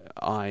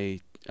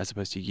 I as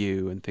opposed to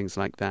you and things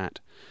like that.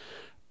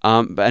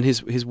 And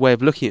his way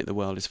of looking at the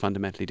world is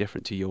fundamentally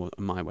different to your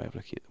and my way of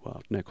looking at the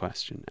world, no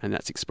question. And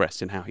that's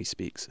expressed in how he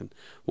speaks and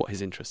what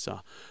his interests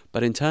are.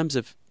 But in terms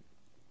of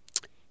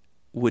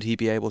would he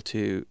be able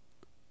to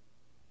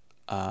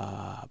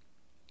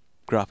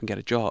grow up and get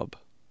a job,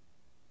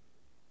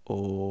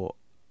 or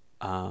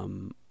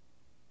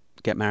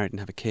get married and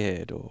have a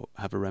kid, or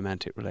have a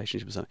romantic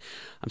relationship or something,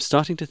 I'm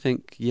starting to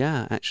think,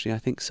 yeah, actually, I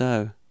think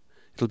so.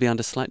 It'll be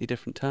under slightly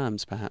different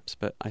terms, perhaps,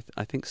 but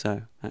I think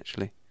so,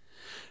 actually.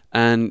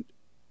 And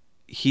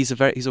he's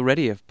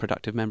already a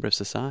productive member of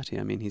society.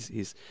 I mean,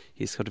 he's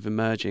sort of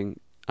emerging.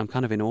 I'm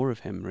kind of in awe of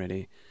him,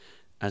 really,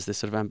 as this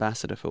sort of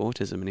ambassador for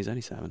autism, and he's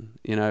only 7,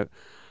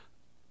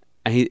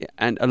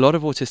 And a lot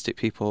of autistic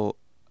people,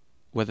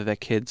 whether they're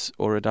kids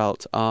or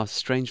adults, are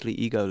strangely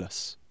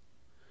egoless.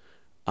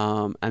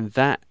 And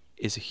that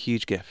is a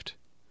huge gift.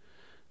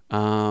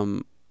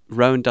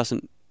 Rowan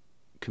doesn't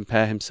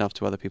compare himself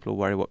to other people or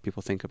worry what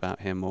people think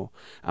about him, or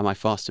am I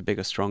faster,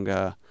 bigger,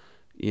 stronger,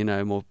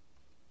 more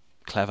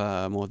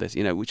clever, more this,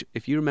 which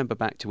if you remember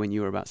back to when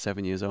you were about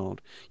 7 years old,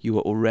 you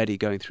were already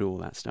going through all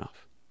that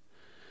stuff.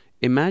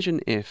 Imagine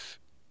if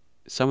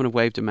someone had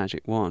waved a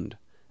magic wand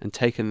and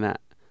taken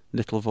that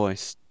little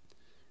voice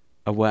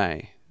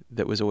away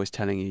that was always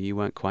telling you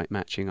weren't quite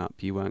matching up,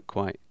 you weren't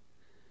quite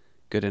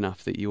good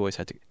enough, that you always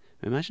had to...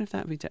 Imagine if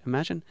that would be...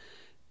 Imagine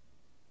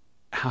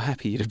how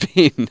happy you'd have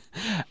been.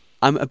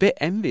 I'm a bit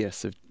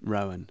envious of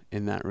Rowan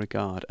in that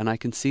regard, and I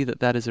can see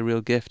that is a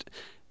real gift.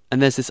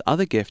 And there's this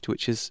other gift,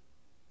 which is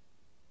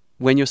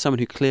when you're someone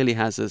who clearly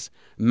has as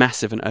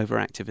massive and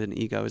overactive an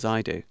ego as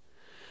I do,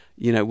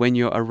 when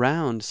you're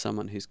around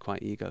someone who's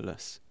quite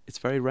egoless, it's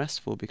very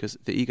restful because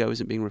the ego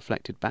isn't being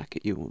reflected back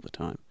at you all the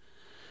time.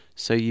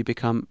 So you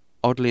become,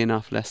 oddly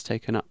enough, less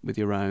taken up with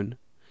your own,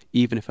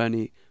 even if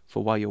only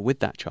for while you're with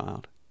that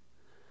child.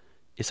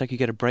 It's like you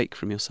get a break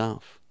from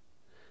yourself.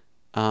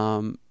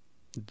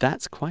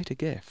 That's quite a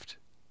gift.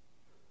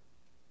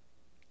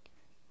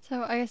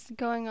 So I guess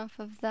going off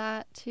of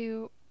that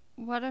too,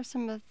 what are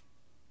some of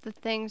the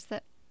things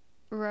that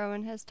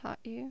Rowan has taught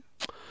you?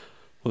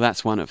 Well,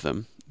 that's one of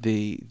them.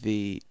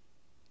 He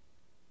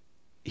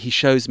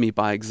shows me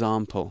by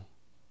example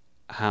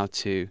how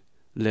to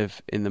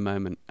live in the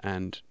moment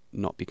and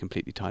not be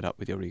completely tied up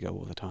with your ego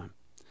all the time.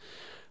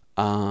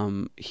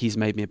 He's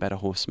made me a better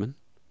horseman.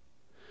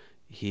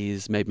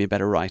 He's made me a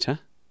better writer.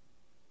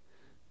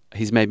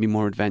 He's made me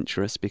more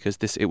adventurous because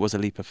it was a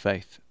leap of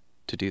faith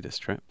to do this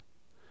trip.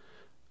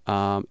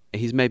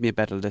 He's made me a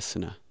better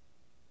listener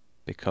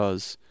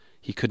because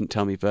he couldn't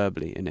tell me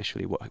verbally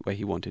initially where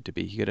he wanted to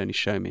be. He could only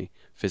show me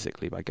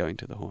physically by going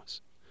to the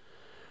horse.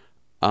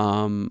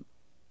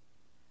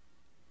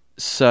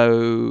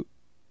 So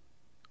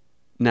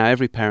now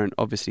every parent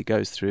obviously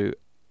goes through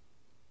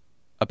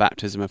a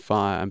baptism of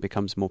fire and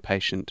becomes more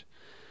patient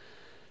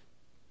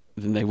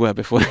than they were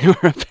before they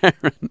were a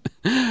parent.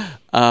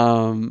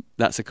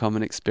 That's a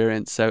common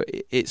experience. So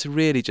it's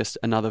really just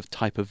another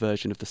type of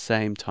version of the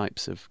same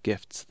types of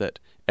gifts that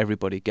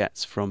everybody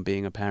gets from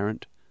being a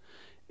parent.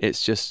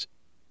 It's just...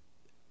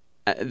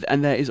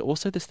 And there is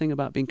also this thing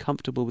about being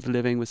comfortable with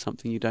living with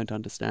something you don't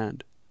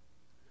understand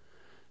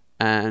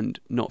and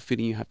not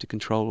feeling you have to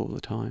control all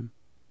the time,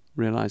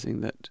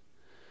 realizing that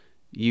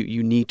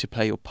You need to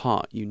play your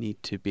part. You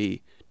need to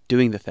be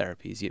doing the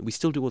therapies. We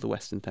still do all the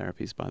Western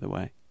therapies, by the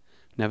way.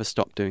 Never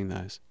stop doing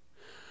those.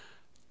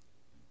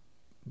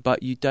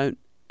 But you don't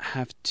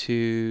have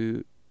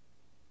to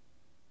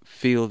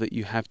feel that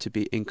you have to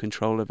be in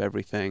control of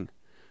everything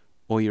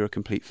or you're a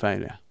complete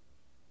failure,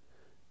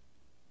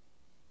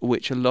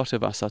 which a lot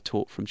of us are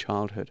taught from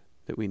childhood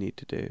that we need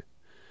to do.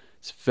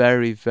 It's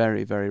very,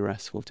 very, very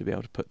restful to be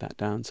able to put that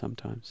down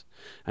sometimes.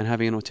 And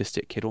having an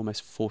autistic kid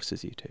almost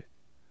forces you to.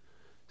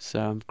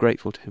 So I'm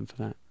grateful to him for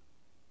that.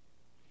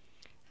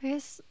 I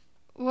guess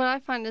what I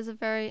find is a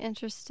very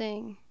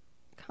interesting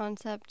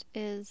concept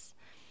is,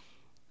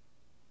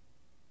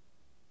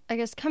 I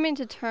guess, coming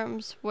to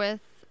terms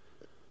with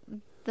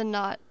the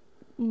not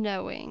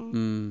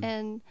knowing.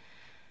 And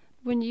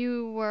when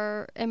you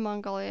were in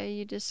Mongolia,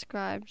 you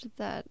described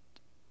that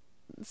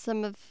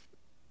some of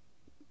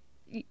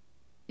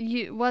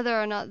you,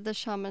 whether or not the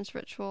shaman's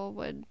ritual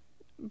would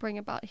bring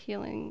about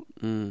healing,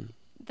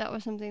 that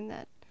was something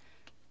that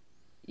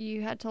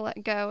you had to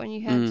let go, and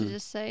you had to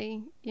just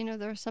say,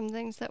 there are some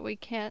things that we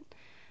can't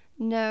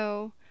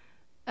know.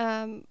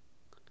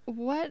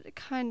 What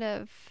kind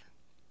of,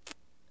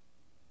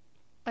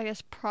 I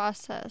guess,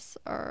 process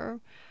or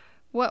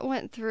what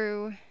went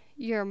through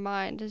your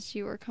mind as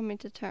you were coming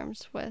to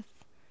terms with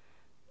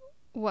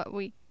what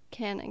we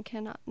can and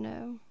cannot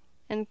know,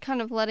 and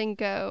kind of letting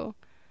go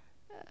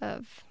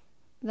of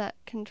that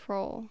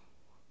control?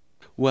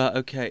 Well,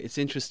 okay, it's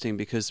interesting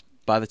because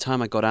by the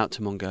time I got out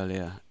to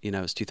Mongolia, it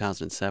was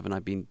 2007,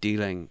 I'd been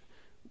dealing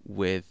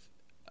with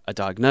a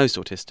diagnosed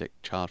autistic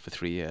child for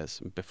 3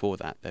 years. Before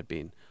that, there'd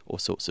been all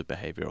sorts of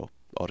behavioural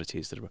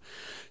oddities.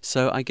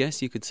 So I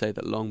guess you could say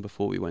that long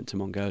before we went to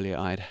Mongolia,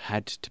 I'd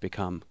had to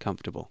become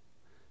comfortable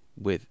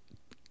with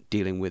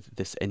dealing with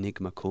this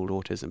enigma called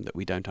autism that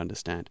we don't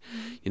understand.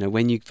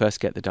 When you first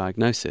get the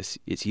diagnosis,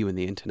 it's you and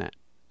the internet,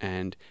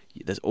 and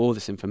there's all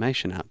this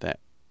information out there.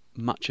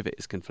 Much of it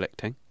is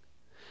conflicting.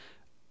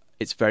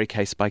 It's very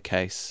case by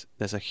case.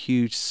 There's a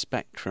huge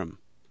spectrum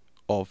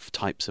of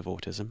types of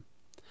autism.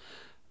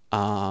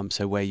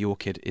 So where your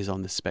kid is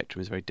on the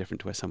spectrum is very different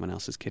to where someone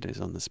else's kid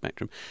is on the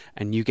spectrum.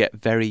 And you get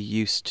very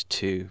used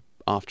to,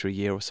 after a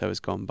year or so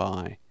has gone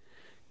by,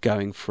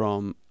 going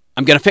from,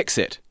 I'm going to fix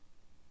it,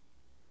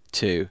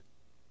 to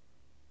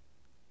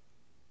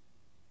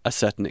a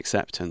certain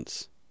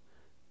acceptance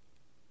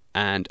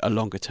and a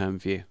longer term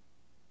view.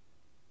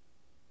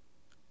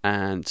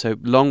 And so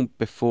long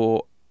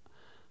before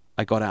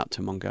I got out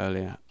to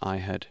Mongolia, I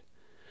had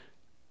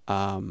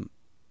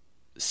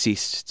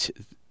ceased.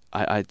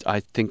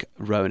 I think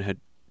Rowan had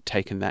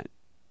taken that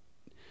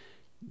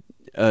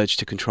urge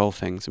to control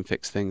things and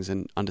fix things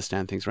and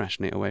understand things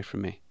rationally away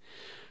from me.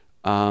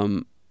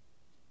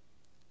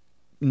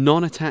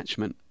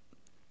 Non-attachment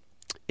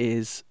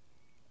is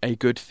a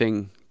good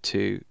thing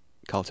to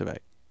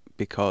cultivate,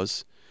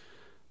 because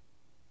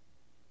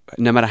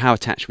no matter how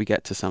attached we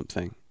get to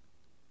something,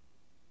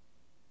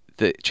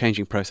 the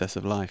changing process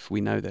of life,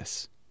 we know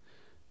this,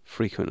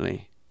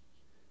 frequently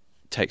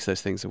takes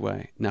those things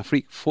away. Now,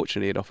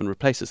 fortunately, it often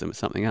replaces them with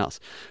something else.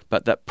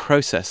 But that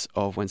process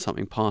of when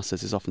something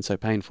passes is often so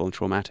painful and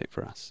traumatic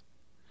for us.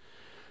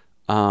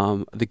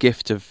 The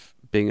gift of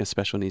being a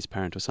special needs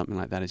parent or something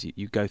like that is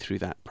you go through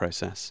that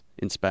process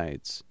in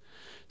spades.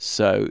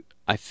 So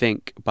I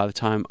think by the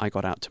time I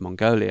got out to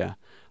Mongolia,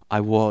 I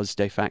was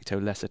de facto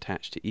less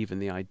attached to even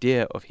the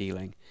idea of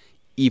healing,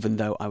 even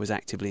though I was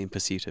actively in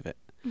pursuit of it.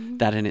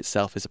 That in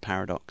itself is a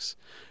paradox.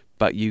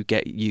 But you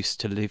get used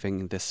to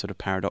living in this sort of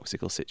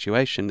paradoxical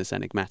situation, this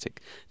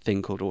enigmatic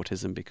thing called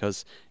autism,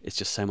 because it's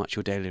just so much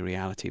your daily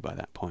reality by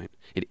that point.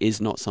 It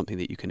is not something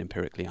that you can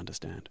empirically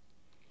understand.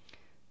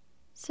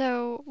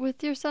 So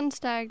with your son's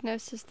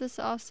diagnosis, this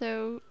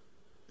also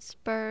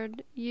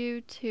spurred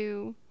you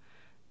to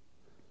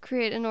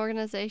create an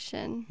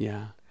organization.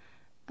 Yeah.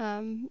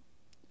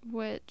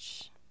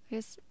 Which I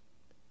guess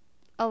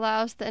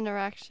allows the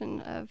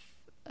interaction of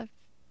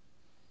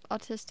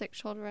autistic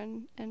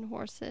children and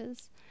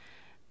horses.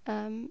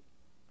 Can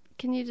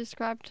you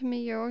describe to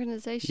me your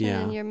organization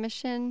and your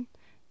mission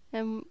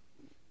and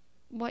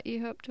what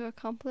you hope to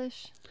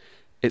accomplish?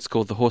 It's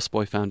called the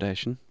Horseboy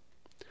Foundation.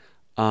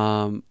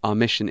 Our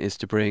mission is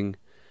to bring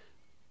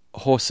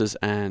horses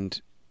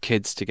and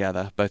kids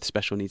together, both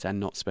special needs and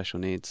not special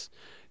needs,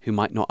 who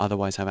might not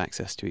otherwise have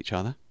access to each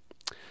other,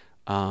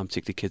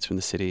 particularly kids from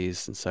the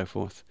cities and so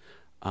forth,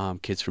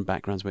 kids from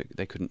backgrounds where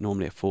they couldn't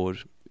normally afford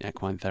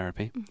equine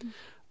therapy.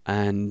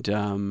 And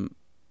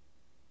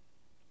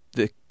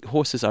the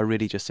horses are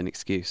really just an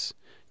excuse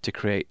to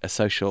create a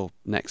social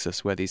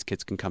nexus where these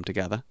kids can come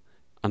together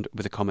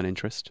with a common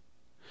interest.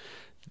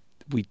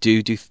 We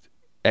do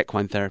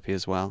equine therapy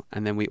as well,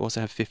 and then we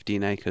also have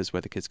 15 acres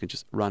where the kids can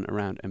just run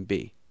around and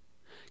be,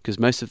 because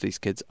most of these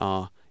kids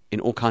are in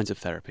all kinds of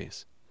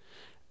therapies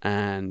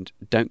and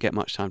don't get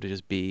much time to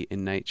just be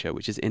in nature,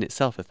 which is in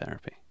itself a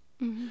therapy.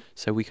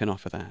 So we can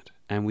offer that,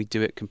 and we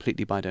do it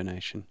completely by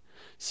donation.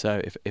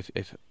 So if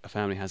a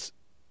family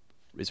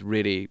is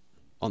really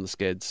on the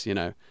skids,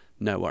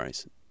 no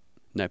worries,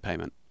 no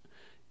payment.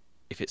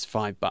 If it's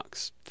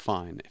 $5,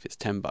 fine. If it's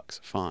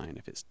 $10, fine.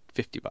 If it's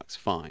 $50,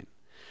 fine.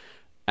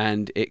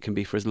 And it can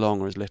be for as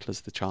long or as little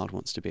as the child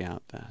wants to be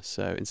out there.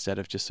 So instead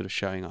of just sort of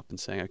showing up and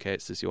saying, okay,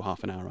 this is your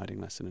half an hour riding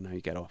lesson and now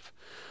you get off,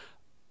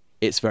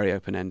 it's very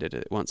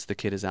open-ended. Once the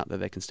kid is out there,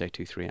 they can stay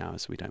 2-3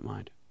 hours. We don't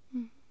mind.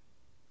 Mm.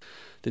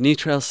 The New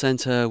Trails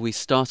Centre, we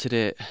started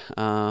it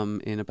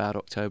in about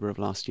October of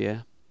last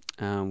year.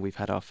 We've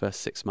had our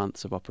first 6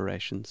 months of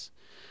operations.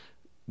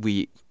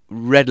 We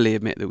readily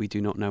admit that we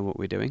do not know what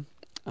we're doing.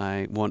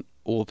 I want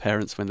all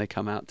parents, when they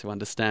come out, to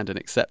understand and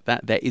accept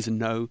that. There is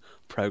no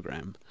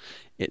program.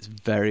 It's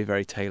very,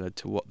 very tailored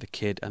to what the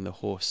kid and the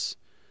horse,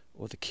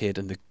 or the kid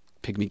and the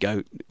pygmy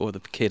goat, or the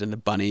kid and the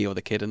bunny, or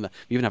the kid and the...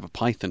 We even have a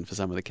python for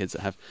some of the kids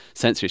that have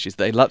sensory issues.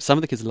 Some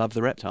of the kids love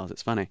the reptiles.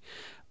 It's funny.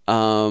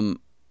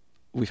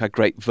 We've had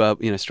great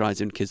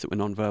strides in kids that were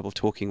non-verbal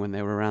talking when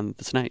they were around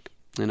the snake.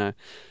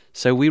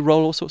 So we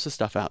roll all sorts of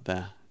stuff out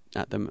there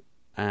at them,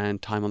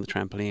 and time on the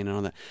trampoline and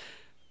all that,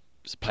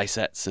 play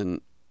sets, and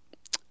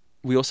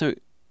we also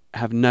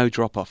have no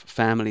drop-off.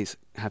 Families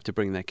have to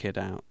bring their kid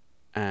out,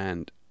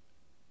 and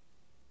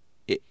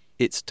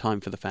it's time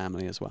for the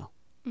family as well.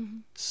 Mm-hmm.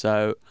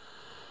 So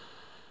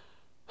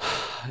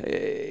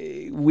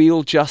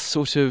we'll just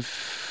sort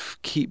of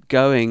keep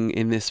going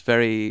in this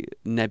very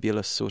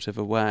nebulous sort of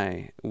a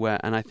way,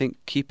 and I think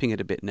keeping it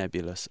a bit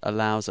nebulous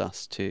allows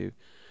us to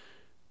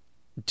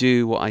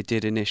do what I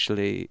did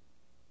initially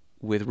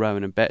with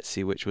Rowan and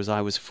Betsy, which was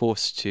I was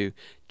forced to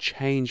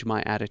change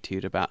my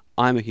attitude about,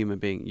 I'm a human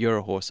being, you're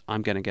a horse,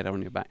 I'm going to get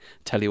on your back,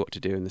 tell you what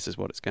to do, and this is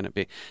what it's going to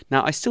be.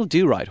 Now, I still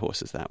do ride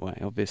horses that way,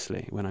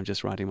 obviously, when I'm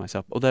just riding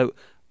myself, although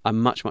I'm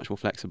much, much more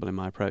flexible in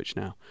my approach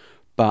now.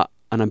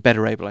 And I'm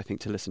better able, I think,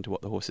 to listen to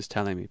what the horse is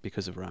telling me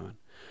because of Rowan.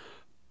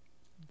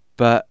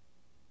 But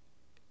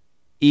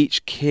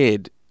each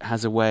kid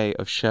has a way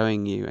of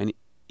showing you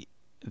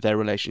their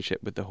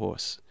relationship with the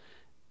horse.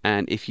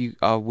 And if you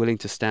are willing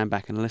to stand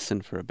back and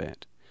listen for a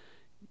bit,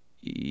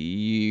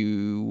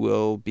 you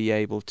will be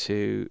able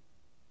to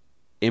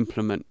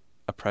implement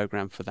a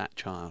program for that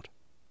child,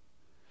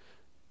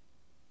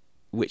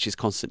 which is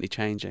constantly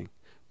changing,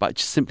 but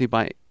just simply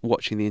by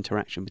watching the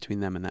interaction between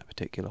them and that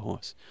particular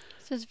horse.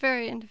 So it's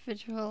very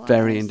individualized.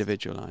 Very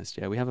individualized,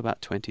 yeah. We have about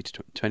 20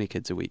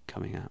 kids a week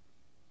coming out.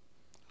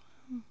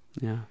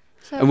 Yeah.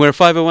 So, and we're a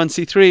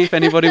 501c3 if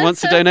anybody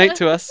wants to donate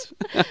to us.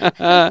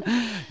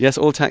 Yes,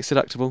 all tax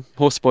deductible.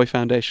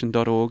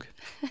 Horseboyfoundation.org.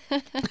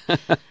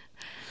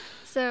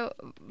 So,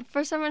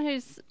 for someone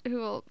who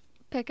will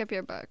pick up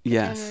your book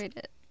and read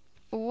it,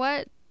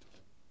 what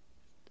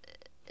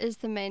is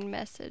the main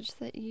message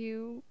that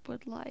you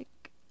would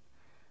like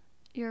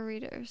your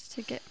readers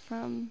to get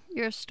from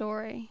your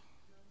story?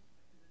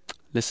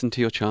 Listen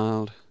to your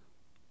child.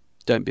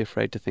 Don't be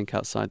afraid to think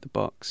outside the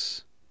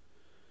box.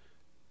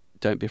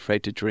 Don't be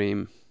afraid to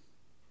dream.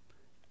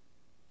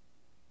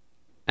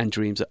 And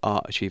dreams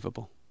are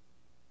achievable.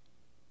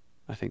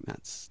 I think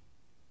that's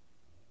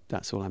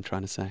all I'm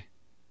trying to say.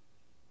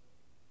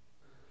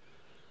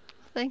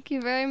 Thank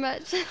you very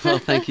much. Well,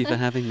 thank you for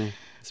having me.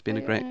 It's been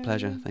a great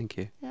pleasure. Thank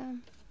you. Yeah,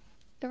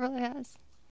 it really has.